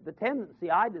 the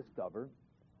tendency I discovered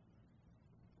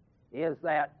is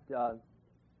that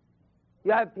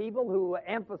you have people who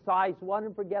emphasize one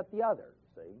and forget the other,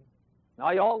 see? Now,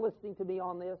 you're all listening to me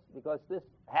on this because this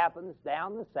happens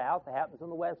down the South, it happens on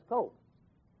the West Coast.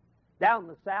 Down in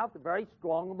the South, they're very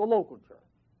strong in the local church.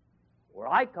 Where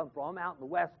I come from, out in the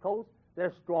West Coast,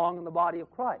 they're strong in the body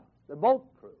of Christ. They're both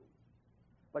true.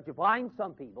 But you find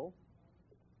some people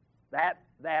that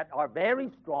are very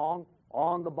strong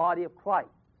on the body of Christ.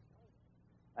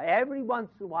 Every once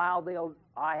in a while,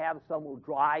 I have some who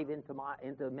drive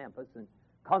into Memphis and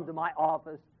come to my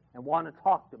office and want to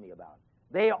talk to me about it.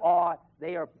 They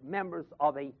are members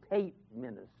of a tape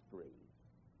ministry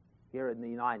here in the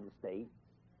United States,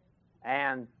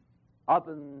 and up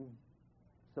in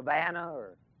Savannah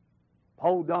or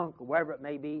Podunk or wherever it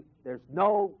may be, there's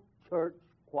no church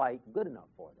quite good enough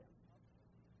for them.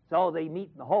 So they meet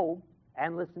in the home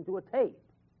and listen to a tape.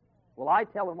 Well, I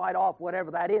tell them right off,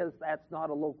 whatever that is, that's not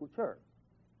a local church.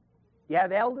 You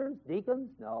have elders, deacons?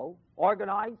 No.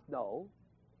 Organized? No.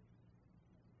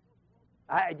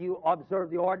 Do you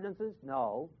observe the ordinances?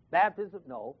 No. Baptism?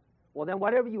 No. Well, then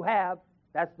whatever you have,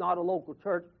 that's not a local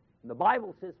church. And the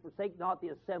Bible says, forsake not the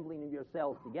assembling of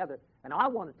yourselves together. And I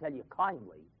want to tell you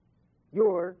kindly,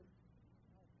 you're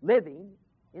living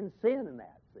in sin in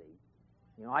that, see.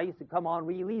 You know, I used to come on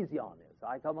real easy on this.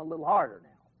 I come a little harder now.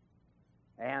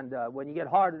 And when you get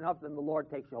hard enough, then the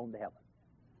Lord takes you home to heaven.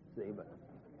 See, but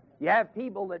you have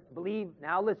people that believe,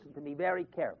 now listen to me very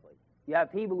carefully. You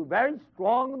have people who are very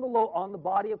strong on the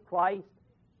body of Christ,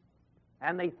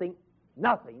 and they think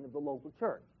nothing of the local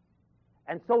church.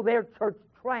 And so they're church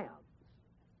tramps.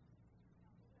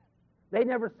 They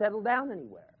never settle down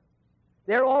anywhere.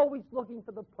 They're always looking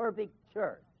for the perfect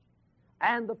church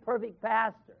and the perfect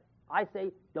pastor. I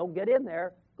say, don't get in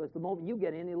there, because the moment you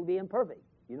get in, it'll be imperfect.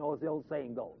 You know, as the old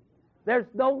saying goes. There's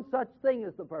no such thing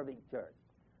as the perfect church.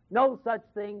 No such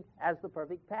thing as the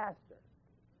perfect pastor.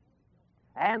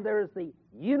 And there is the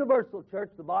universal church,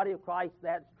 the body of Christ,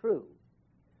 that's true.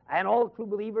 And all true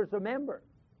believers are members,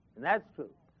 and that's true.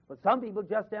 But some people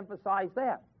just emphasize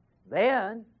that.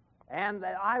 Then, and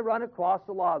I run across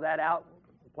a lot of that out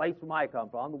the place where I come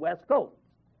from, the West Coast.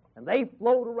 And they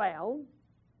float around,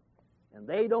 and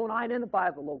they don't identify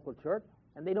with the local church,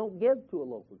 and they don't give to a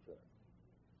local church.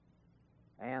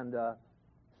 And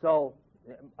so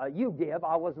you give.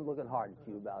 I wasn't looking hard at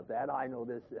you about that. I know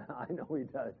this. I know he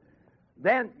does.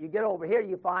 Then you get over here,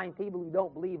 you find people who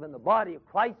don't believe in the body of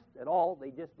Christ at all. They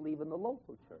just believe in the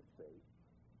local church, see.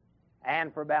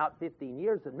 And for about 15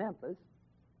 years in Memphis,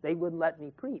 they wouldn't let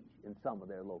me preach in some of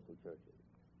their local churches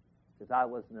because I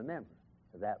wasn't a member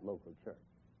of that local church.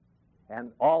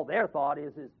 And all their thought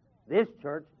is this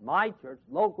church, my church,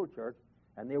 local church,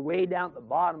 and they're way down at the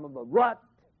bottom of a rut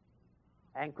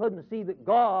and couldn't see that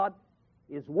God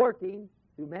is working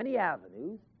through many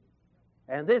avenues,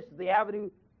 and this is the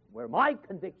avenue where my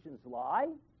convictions lie,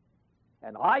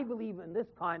 and I believe in this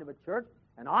kind of a church,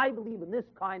 and I believe in this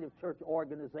kind of church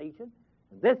organization,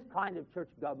 and this kind of church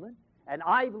government, and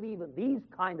I believe in these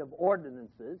kind of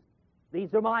ordinances.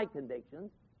 These are my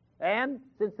convictions, and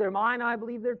since they're mine, I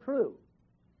believe they're true.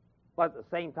 But at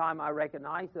the same time, I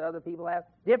recognize that other people have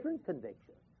different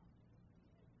convictions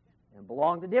and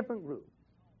belong to different groups.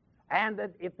 And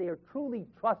that if they are truly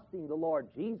trusting the Lord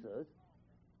Jesus,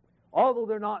 although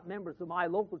they're not members of my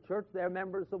local church, they're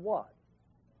members of what?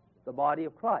 The body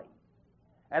of Christ.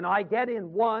 And I get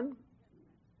in one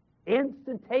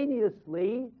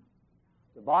instantaneously,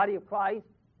 the body of Christ,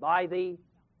 by the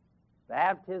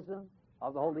baptism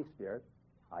of the Holy Spirit.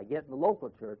 I get in the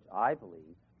local church, I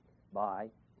believe, by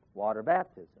water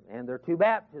baptism. And there are two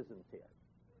baptisms here.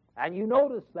 And you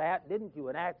noticed that, didn't you,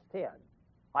 in Acts 10?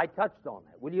 I touched on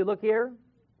that. Will you look here?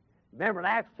 Remember in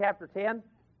Acts chapter 10?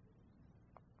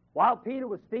 While Peter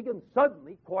was speaking,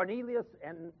 suddenly Cornelius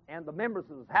and the members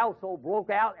of his household broke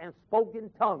out and spoke in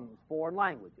tongues, foreign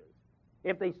languages.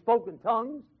 If they spoke in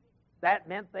tongues, that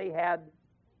meant they had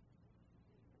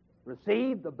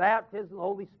received the baptism of the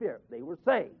Holy Spirit. They were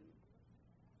saved.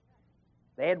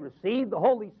 They had received the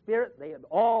Holy Spirit. They had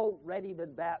already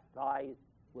been baptized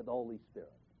with the Holy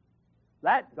Spirit.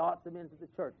 That got them into the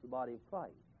church, the body of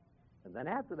Christ. And then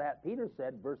after that, Peter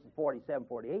said, verses 47,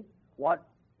 48, what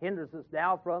hinders us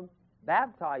now from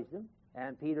baptizing them?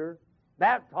 And Peter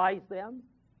baptized them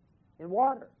in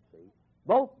water, see.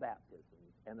 both baptisms,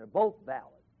 and they're both valid.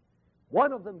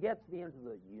 One of them gets me into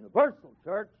the universal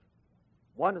church.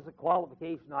 One is a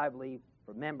qualification, I believe,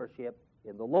 for membership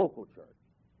in the local church.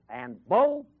 And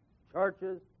both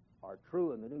churches are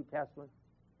true in the New Testament.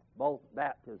 Both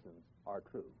baptisms are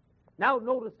true. Now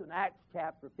notice in Acts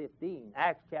chapter 15,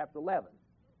 Acts chapter 11,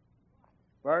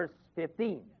 verse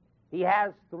 15. He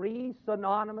has three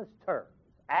synonymous terms.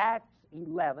 Acts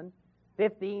 11,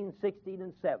 15, 16,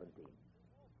 and 17.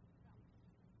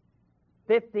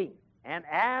 15. And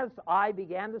as I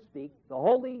began to speak, the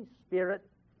Holy Spirit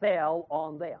fell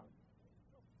on them.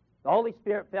 The Holy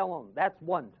Spirit fell on them. That's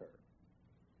one term.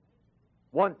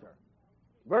 One term.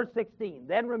 Verse 16,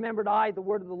 then remembered I the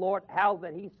word of the Lord, how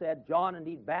that he said, John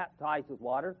indeed baptized with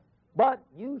water, but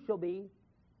you shall be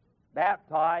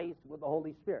baptized with the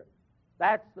Holy Spirit.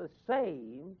 That's the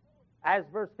same as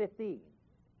verse 15.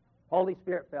 Holy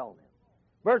Spirit fell on them.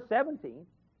 Verse 17,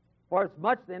 for as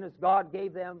much then as God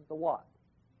gave them the what?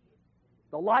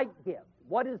 The light gift.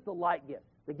 What is the light gift?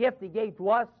 The gift he gave to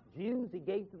us, Jews, he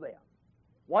gave to them.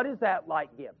 What is that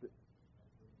light gift?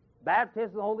 Baptism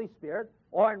of the Holy Spirit,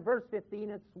 or in verse 15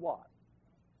 it's what?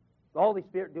 The Holy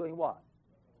Spirit doing what?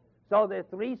 So there are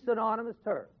three synonymous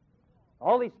terms. The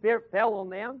Holy Spirit fell on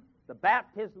them, the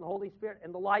baptism of the Holy Spirit,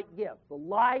 and the light gift. The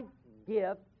light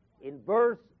gift in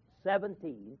verse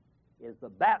 17 is the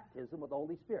baptism of the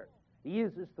Holy Spirit. He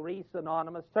uses three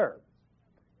synonymous terms.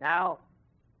 Now,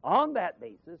 on that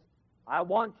basis, I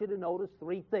want you to notice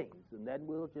three things, and then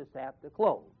we'll just have to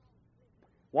close.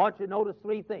 I want you to notice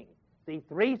three things. See,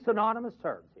 three synonymous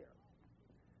terms here.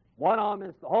 One of them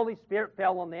is the Holy Spirit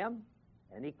fell on them,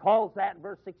 and he calls that in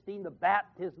verse 16 the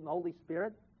baptism of the Holy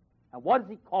Spirit. And what does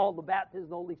he call the baptism of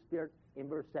the Holy Spirit in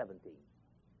verse 17?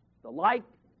 The light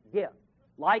gift.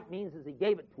 Light means as he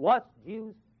gave it to us,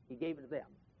 Jews, he gave it to them.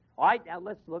 All right, now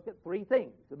let's look at three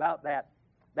things about that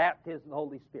baptism of the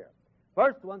Holy Spirit.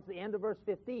 First one's the end of verse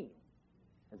 15.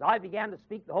 As I began to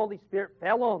speak, the Holy Spirit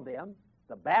fell on them,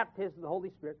 the baptism of the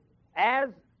Holy Spirit, as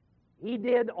he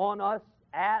did on us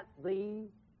at the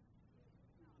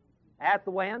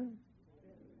when?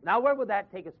 Now, where would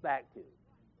that take us back to?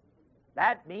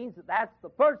 That means that that's the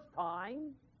first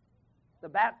time the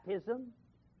baptism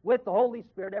with the Holy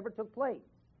Spirit ever took place,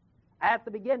 at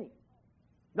the beginning.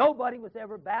 Nobody was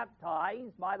ever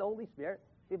baptized by the Holy Spirit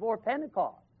before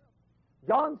Pentecost.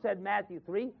 John said in Matthew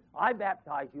 3, I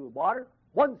baptize you with water.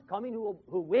 One's coming who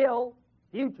will,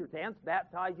 future tense,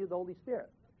 baptize you with the Holy Spirit.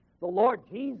 The Lord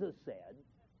Jesus said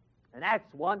in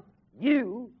Acts 1,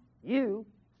 you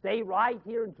stay right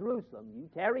here in Jerusalem. You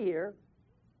tarry here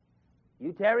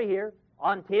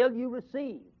until you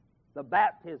receive the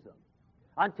baptism,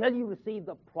 until you receive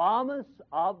the promise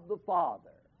of the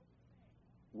Father,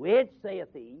 which saith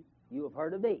he, you have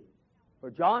heard of me.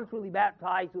 For John truly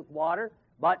baptized with water,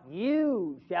 but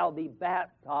you shall be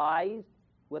baptized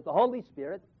with the Holy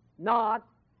Spirit not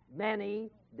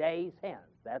many days hence.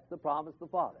 That's the promise of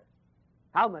the Father.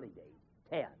 How many days?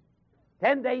 10.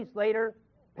 10 days later,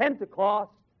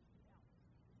 Pentecost,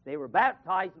 they were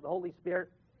baptized with the Holy Spirit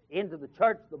into the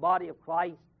church, the body of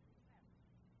Christ.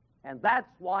 And that's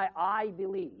why I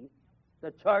believe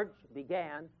the church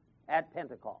began at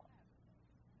Pentecost.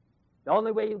 The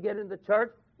only way you get into the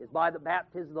church is by the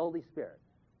baptism of the Holy Spirit.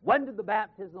 When did the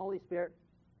baptism of the Holy Spirit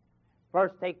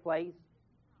first take place?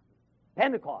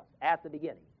 Pentecost, at the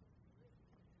beginning.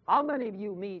 How many of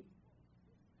you meet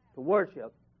to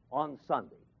worship on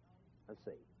Sunday? Let's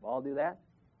see. We'll all do that?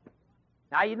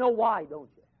 Now, you know why, don't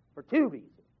you? For two reasons.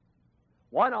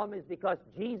 One of them is because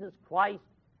Jesus Christ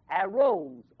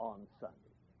arose on Sunday.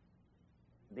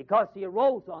 Because he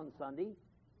arose on Sunday,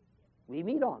 we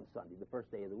meet on Sunday, the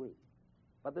first day of the week.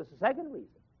 But there's a second reason.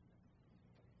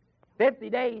 50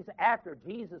 days after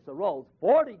Jesus arose,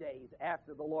 40 days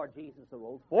after the Lord Jesus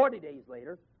arose, 40 days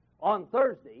later, on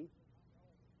Thursday,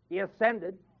 he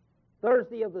ascended,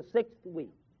 Thursday of the 6th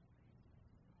week.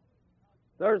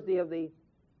 Thursday of the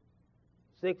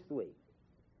 6th week.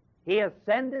 He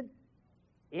ascended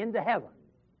into heaven.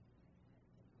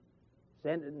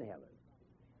 Ascended into heaven.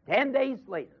 10 days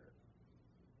later,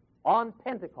 on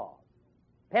Pentecost,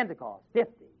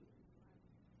 50.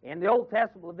 In the Old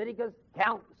Testament, Leviticus,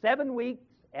 count 7 weeks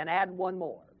and add one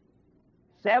more.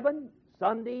 7,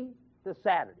 Sunday to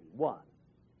Saturday, 1.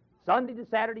 Sunday to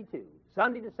Saturday, 2.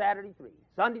 Sunday to Saturday, 3.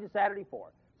 Sunday to Saturday,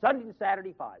 4. Sunday to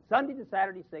Saturday, 5. Sunday to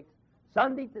Saturday, 6.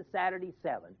 Sunday to Saturday,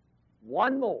 7.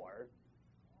 One more,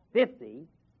 50,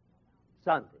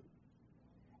 Sunday.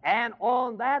 And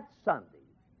on that Sunday,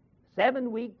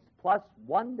 7 weeks plus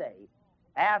 1 day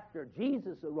after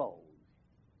Jesus arose,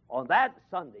 on that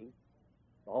Sunday,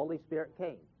 the Holy Spirit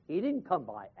came. He didn't come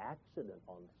by accident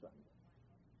on Sunday.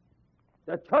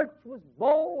 The church was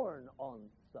born on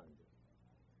Sunday.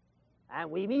 And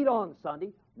we meet on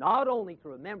Sunday not only to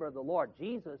remember the Lord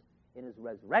Jesus in His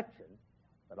resurrection,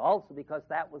 but also because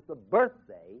that was the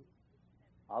birthday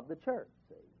of the church.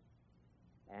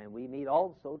 See? And we meet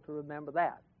also to remember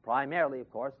that. Primarily,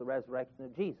 of course, the resurrection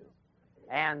of Jesus.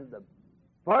 And the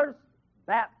first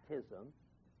baptism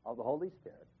of the Holy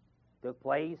Spirit took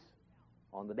place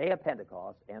on the day of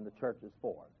Pentecost, and the church was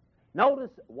formed.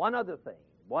 Notice one other thing.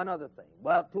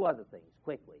 Well, two other things,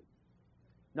 quickly.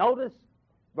 Notice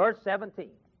verse 17.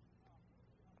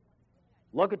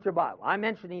 Look at your Bible. I'm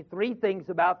mentioning three things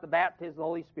about the baptism of the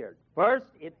Holy Spirit. First,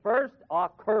 it first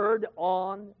occurred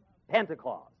on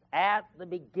Pentecost, at the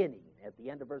beginning, at the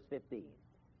end of verse 15.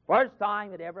 First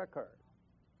time it ever occurred.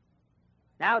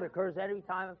 Now it occurs every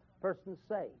time a person's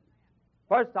saved.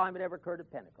 First time it ever occurred at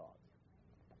Pentecost.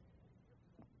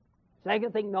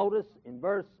 Second thing, notice in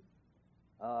verse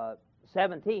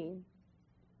 17,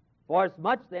 for as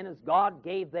much then as God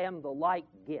gave them the like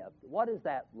gift. What is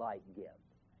that like gift?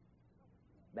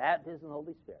 Baptism of the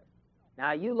Holy Spirit.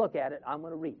 Now you look at it, I'm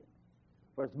going to read it.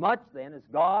 For as much then as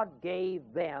God gave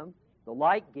them the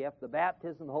like gift, the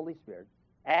baptism of the Holy Spirit,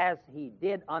 as He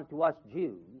did unto us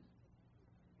Jews,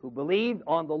 who believed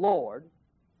on the Lord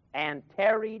and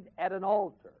tarried at an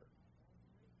altar.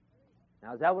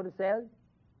 Now is that what it says?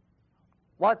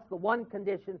 What's the one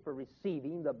condition for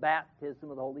receiving the baptism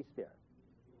of the Holy Spirit?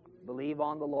 Believe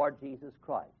on the Lord Jesus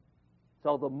Christ.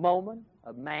 So the moment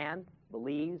a man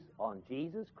believes on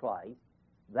Jesus Christ,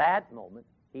 that moment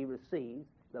he receives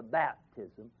the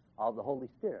baptism of the Holy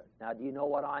Spirit. Now, do you know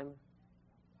what I'm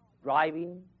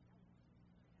driving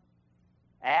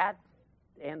at?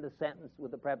 End the sentence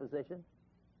with the preposition.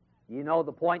 You know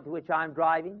the point to which I'm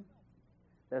driving?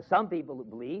 There's some people that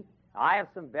believe. I have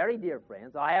some very dear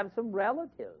friends. I have some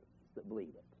relatives that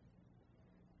believe it.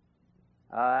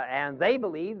 And they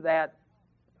believe that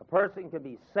a person can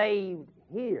be saved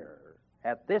here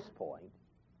at this point,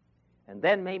 and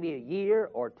then maybe a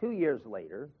year or 2 years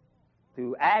later,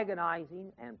 through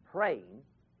agonizing and praying,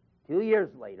 2 years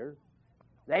later,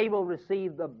 they will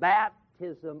receive the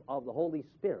baptism of the Holy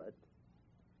Spirit,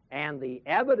 and the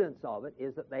evidence of it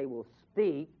is that they will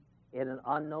speak in an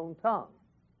unknown tongue.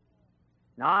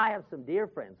 Now, I have some dear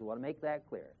friends who want to make that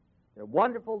clear. They're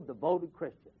wonderful, devoted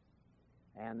Christians.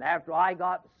 And after I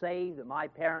got saved and my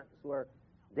parents were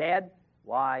dead,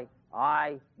 why,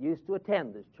 I used to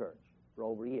attend this church for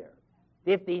over a year.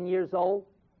 15 years old,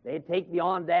 they'd take me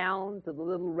on down to the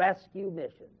little rescue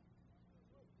mission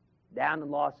down in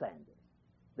Los Angeles.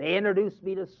 They introduced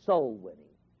me to soul winning.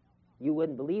 You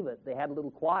wouldn't believe it. They had a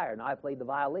little choir, and I played the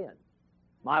violin.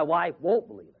 My wife won't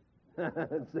believe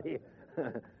it. See,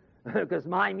 because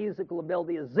my musical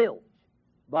ability is zilch.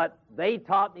 But they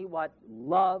taught me what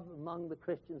love among the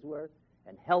Christians were,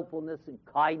 and helpfulness and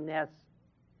kindness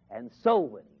and soul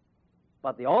winning.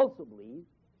 But they also believed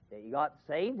that you got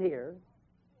saved here,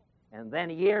 and then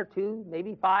a year or two,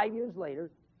 maybe 5 years later,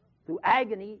 through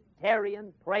agony,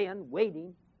 tarrying, praying,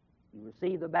 waiting, you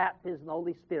received the baptism of the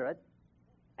Holy Spirit,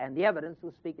 and the evidence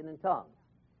was speaking in tongues.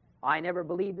 I never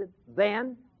believed it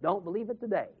then, don't believe it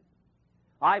today.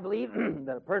 I believe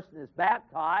that a person is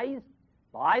baptized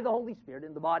by the Holy Spirit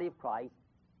in the body of Christ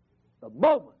the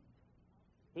moment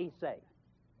he's saved.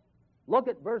 Look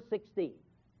at verse 16.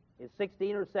 Is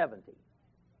 16 or 17?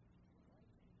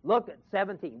 Look at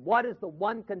 17. What is the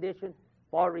one condition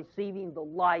for receiving the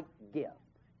like gift?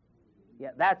 Yeah,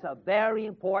 that's a very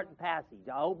important passage.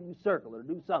 I hope you circle it or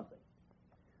do something.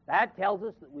 That tells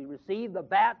us that we receive the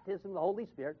baptism of the Holy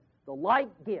Spirit, the like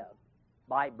gift,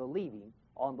 by believing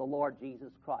on the Lord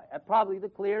Jesus Christ. That's probably the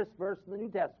clearest verse in the New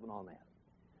Testament on that.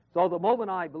 So the moment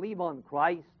I believe on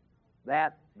Christ,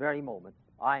 that very moment,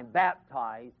 I am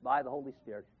baptized by the Holy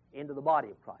Spirit into the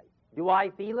body of Christ. Do I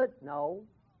feel it? No.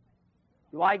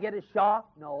 Do I get a shock?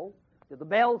 No. Do the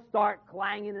bells start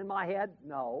clanging in my head?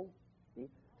 No. See?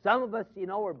 Some of us,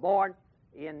 are born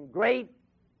in great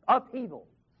upheavals.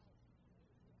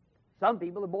 Some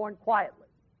people are born quietly.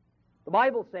 The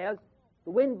Bible says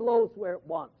the wind blows where it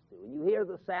wants to, and you hear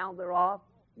the sound thereof.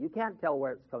 You can't tell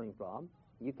where it's coming from.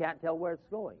 You can't tell where it's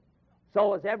going.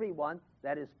 So is everyone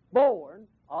that is born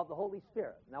of the Holy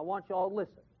Spirit. Now I want you all to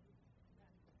listen.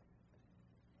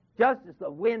 Just as the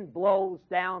wind blows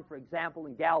down, for example,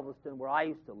 in Galveston, where I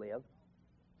used to live,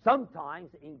 sometimes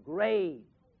in great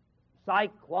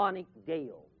cyclonic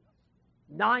gales,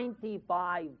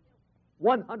 95,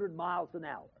 100 miles an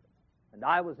hour, and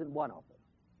I was in one of them.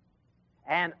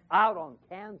 And out on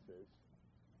Kansas,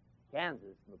 in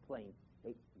the plains,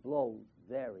 it blows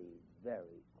very,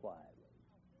 very quietly.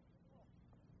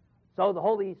 So the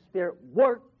Holy Spirit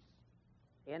works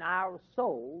in our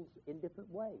souls in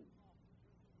different ways.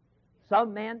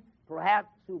 Some men, perhaps,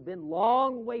 who've been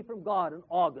long away from God, and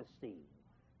Augustine,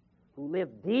 who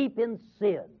lived deep in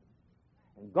sin,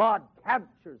 and God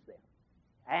captures them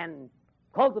and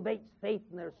cultivates faith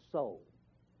in their soul,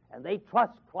 and they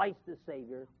trust Christ as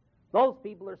Savior. Those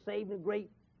people are saved in great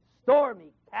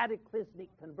stormy, cataclysmic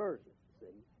conversions. See?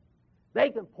 They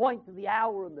can point to the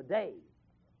hour and the day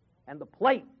and the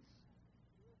place,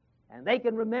 and they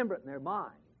can remember it in their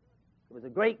mind. It was a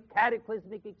great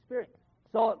cataclysmic experience.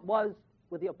 So it was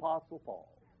with the Apostle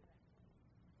Paul.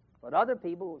 But other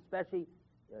people, especially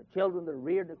children that are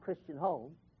reared in a Christian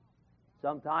home,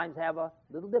 sometimes have a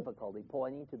little difficulty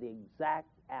pointing to the exact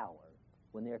hour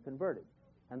when they're converted.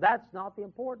 And that's not the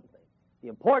important thing. The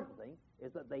important thing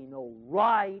is that they know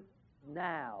right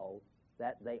now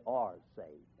that they are saved.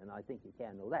 And I think you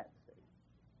can know that, see.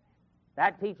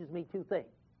 That teaches me two things.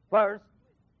 First,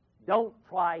 don't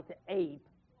try to ape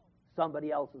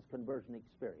somebody else's conversion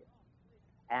experience.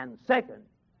 And second,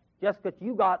 just because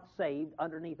you got saved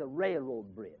underneath a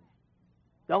railroad bridge,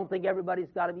 don't think everybody's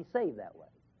got to be saved that way.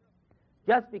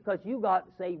 Just because you got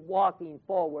saved walking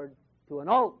forward to an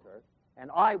altar, and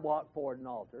I walked forward an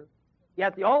altar,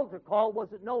 yet the altar call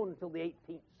wasn't known until the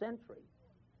 18th century.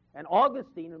 And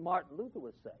Augustine and Martin Luther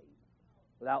was saved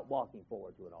without walking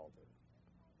forward to an altar.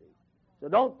 See? So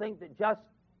don't think that just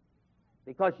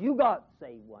because you got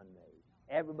saved one day,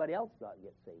 everybody else got to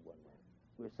get saved one day.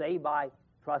 We're saved by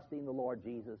trusting the Lord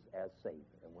Jesus as Savior.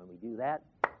 And when we do that,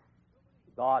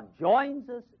 God joins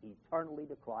us eternally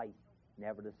to Christ,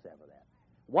 never to sever that.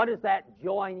 What is that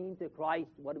joining to Christ?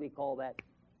 What do we call that?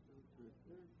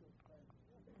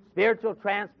 Spiritual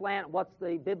transplant. What's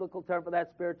the biblical term for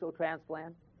that spiritual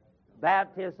transplant?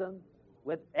 Baptism.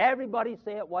 With everybody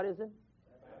say it, what is it?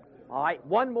 All right,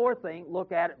 one more thing.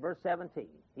 Look at it, verse 17.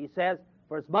 He says,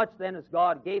 "For as much then as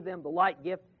God gave them the like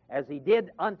gift as he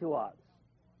did unto us,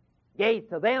 gave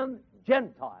to them,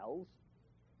 Gentiles,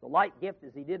 the like gift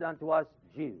as he did unto us,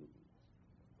 Jews.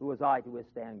 Who was I to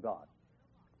withstand God?"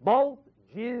 Both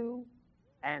Jew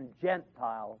and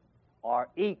Gentile are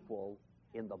equal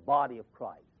in the body of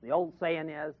Christ. The old saying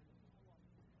has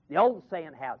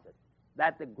it,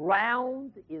 that the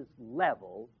ground is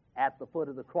level at the foot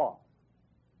of the cross.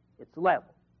 It's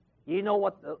level. You know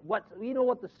what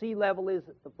the sea level is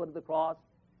at the foot of the cross?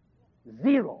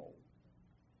 Zero.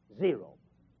 Zero.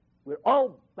 We're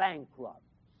all bankrupt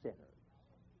sinners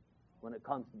when it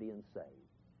comes to being saved.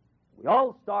 We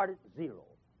all start at zero.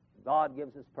 God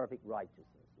gives us perfect righteousness.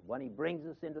 When he brings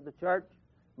us into the church,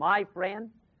 my friend,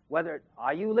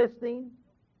 are you listening?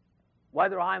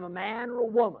 Whether I'm a man or a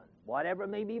woman, whatever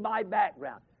may be my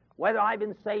background, whether I've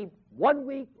been saved 1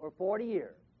 week or 40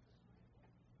 years,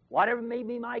 whatever may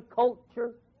be my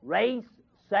culture, race,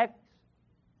 sex,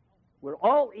 we're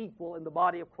all equal in the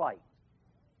body of Christ.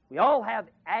 We all have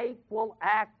equal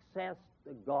access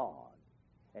to God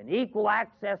and equal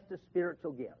access to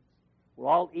spiritual gifts. We're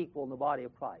all equal in the body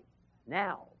of Christ.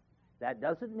 Now, that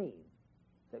doesn't mean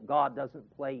that God doesn't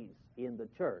place in the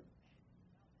church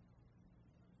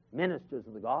ministers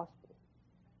of the gospel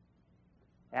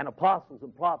and apostles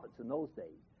and prophets in those days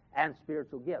and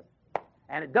spiritual gifts.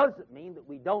 And it doesn't mean that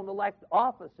we don't elect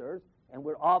officers and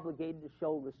we're obligated to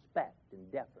show respect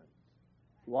and deference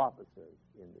to officers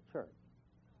in the church.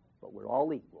 But we're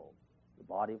all equal, the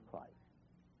body of Christ.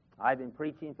 I've been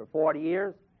preaching for 40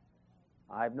 years.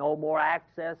 I have no more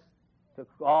access to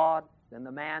God than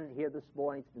the man here this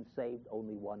morning has been saved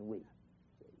only 1 week.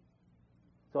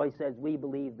 So he says, we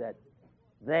believe that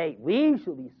we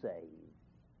shall be saved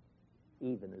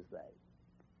even as they.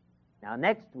 Now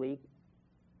next week,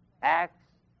 Acts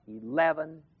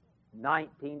 11,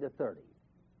 19 to 30.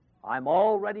 I'm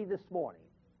all ready this morning,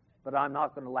 but I'm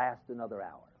not going to last another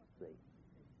hour, see.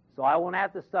 So I won't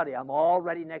have to study. I'm all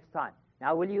ready next time.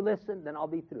 Now will you listen? Then I'll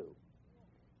be through.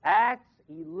 Acts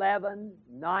 11,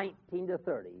 19 to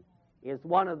 30 is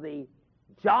one of the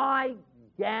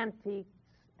gigantic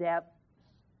steps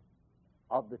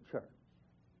of the church.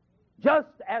 Just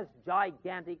as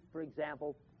gigantic, for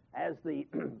example, as the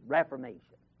Reformation.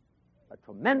 A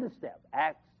tremendous step,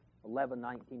 Acts 11,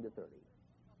 19 to 30.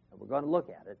 And we're going to look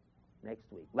at it next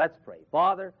week. Let's pray.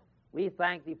 Father, we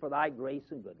thank thee for thy grace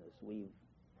and goodness. We've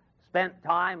spent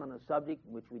time on a subject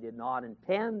which we did not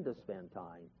intend to spend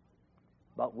time,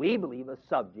 but we believe a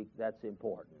subject that's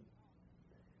important.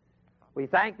 We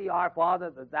thank thee, our Father,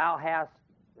 that thou hast,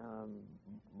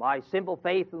 by simple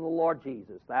faith in the Lord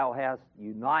Jesus, thou hast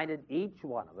united each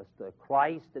one of us to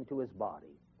Christ and to his body,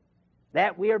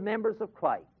 that we are members of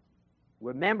Christ.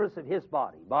 We're members of his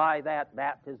body by that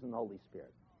baptism in the Holy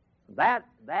Spirit. That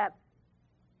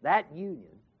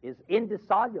union is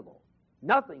indissoluble.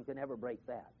 Nothing can ever break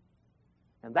that.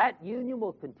 And that union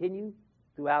will continue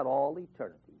throughout all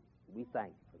eternity. We thank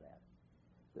you for that.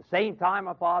 At the same time,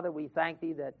 our Father, we thank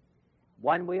thee that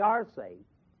when we are saved,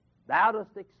 thou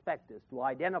dost expect us to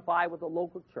identify with the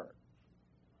local church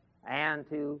and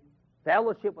to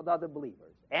fellowship with other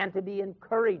believers and to be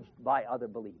encouraged by other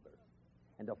believers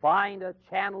and to find a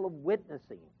channel of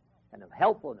witnessing and of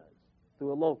helpfulness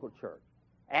through a local church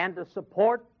and to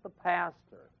support the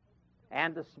pastor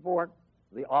and to support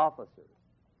the officers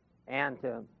and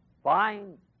to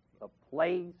find a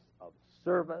place of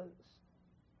service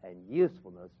and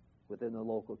usefulness within the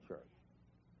local church.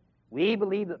 We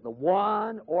believe that the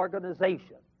one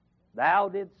organization thou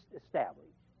didst establish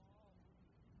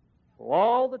for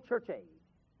all the church age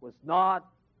was not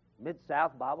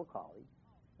Mid-South Bible College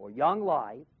or Young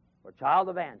Life or Child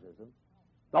Evangelism,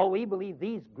 though we believe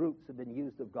these groups have been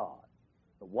used of God.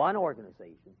 The one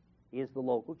organization is the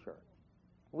local church.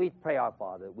 We pray, our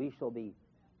Father, that we shall be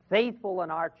faithful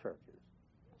in our churches,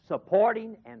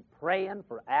 supporting and praying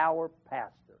for our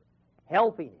pastor,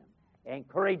 helping him,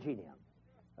 encouraging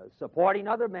him, supporting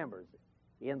other members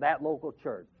in that local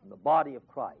church, in the body of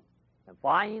Christ, and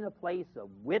finding a place of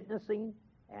witnessing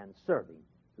and serving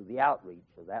through the outreach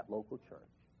of that local church.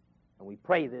 And we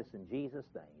pray this in Jesus'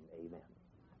 name. Amen.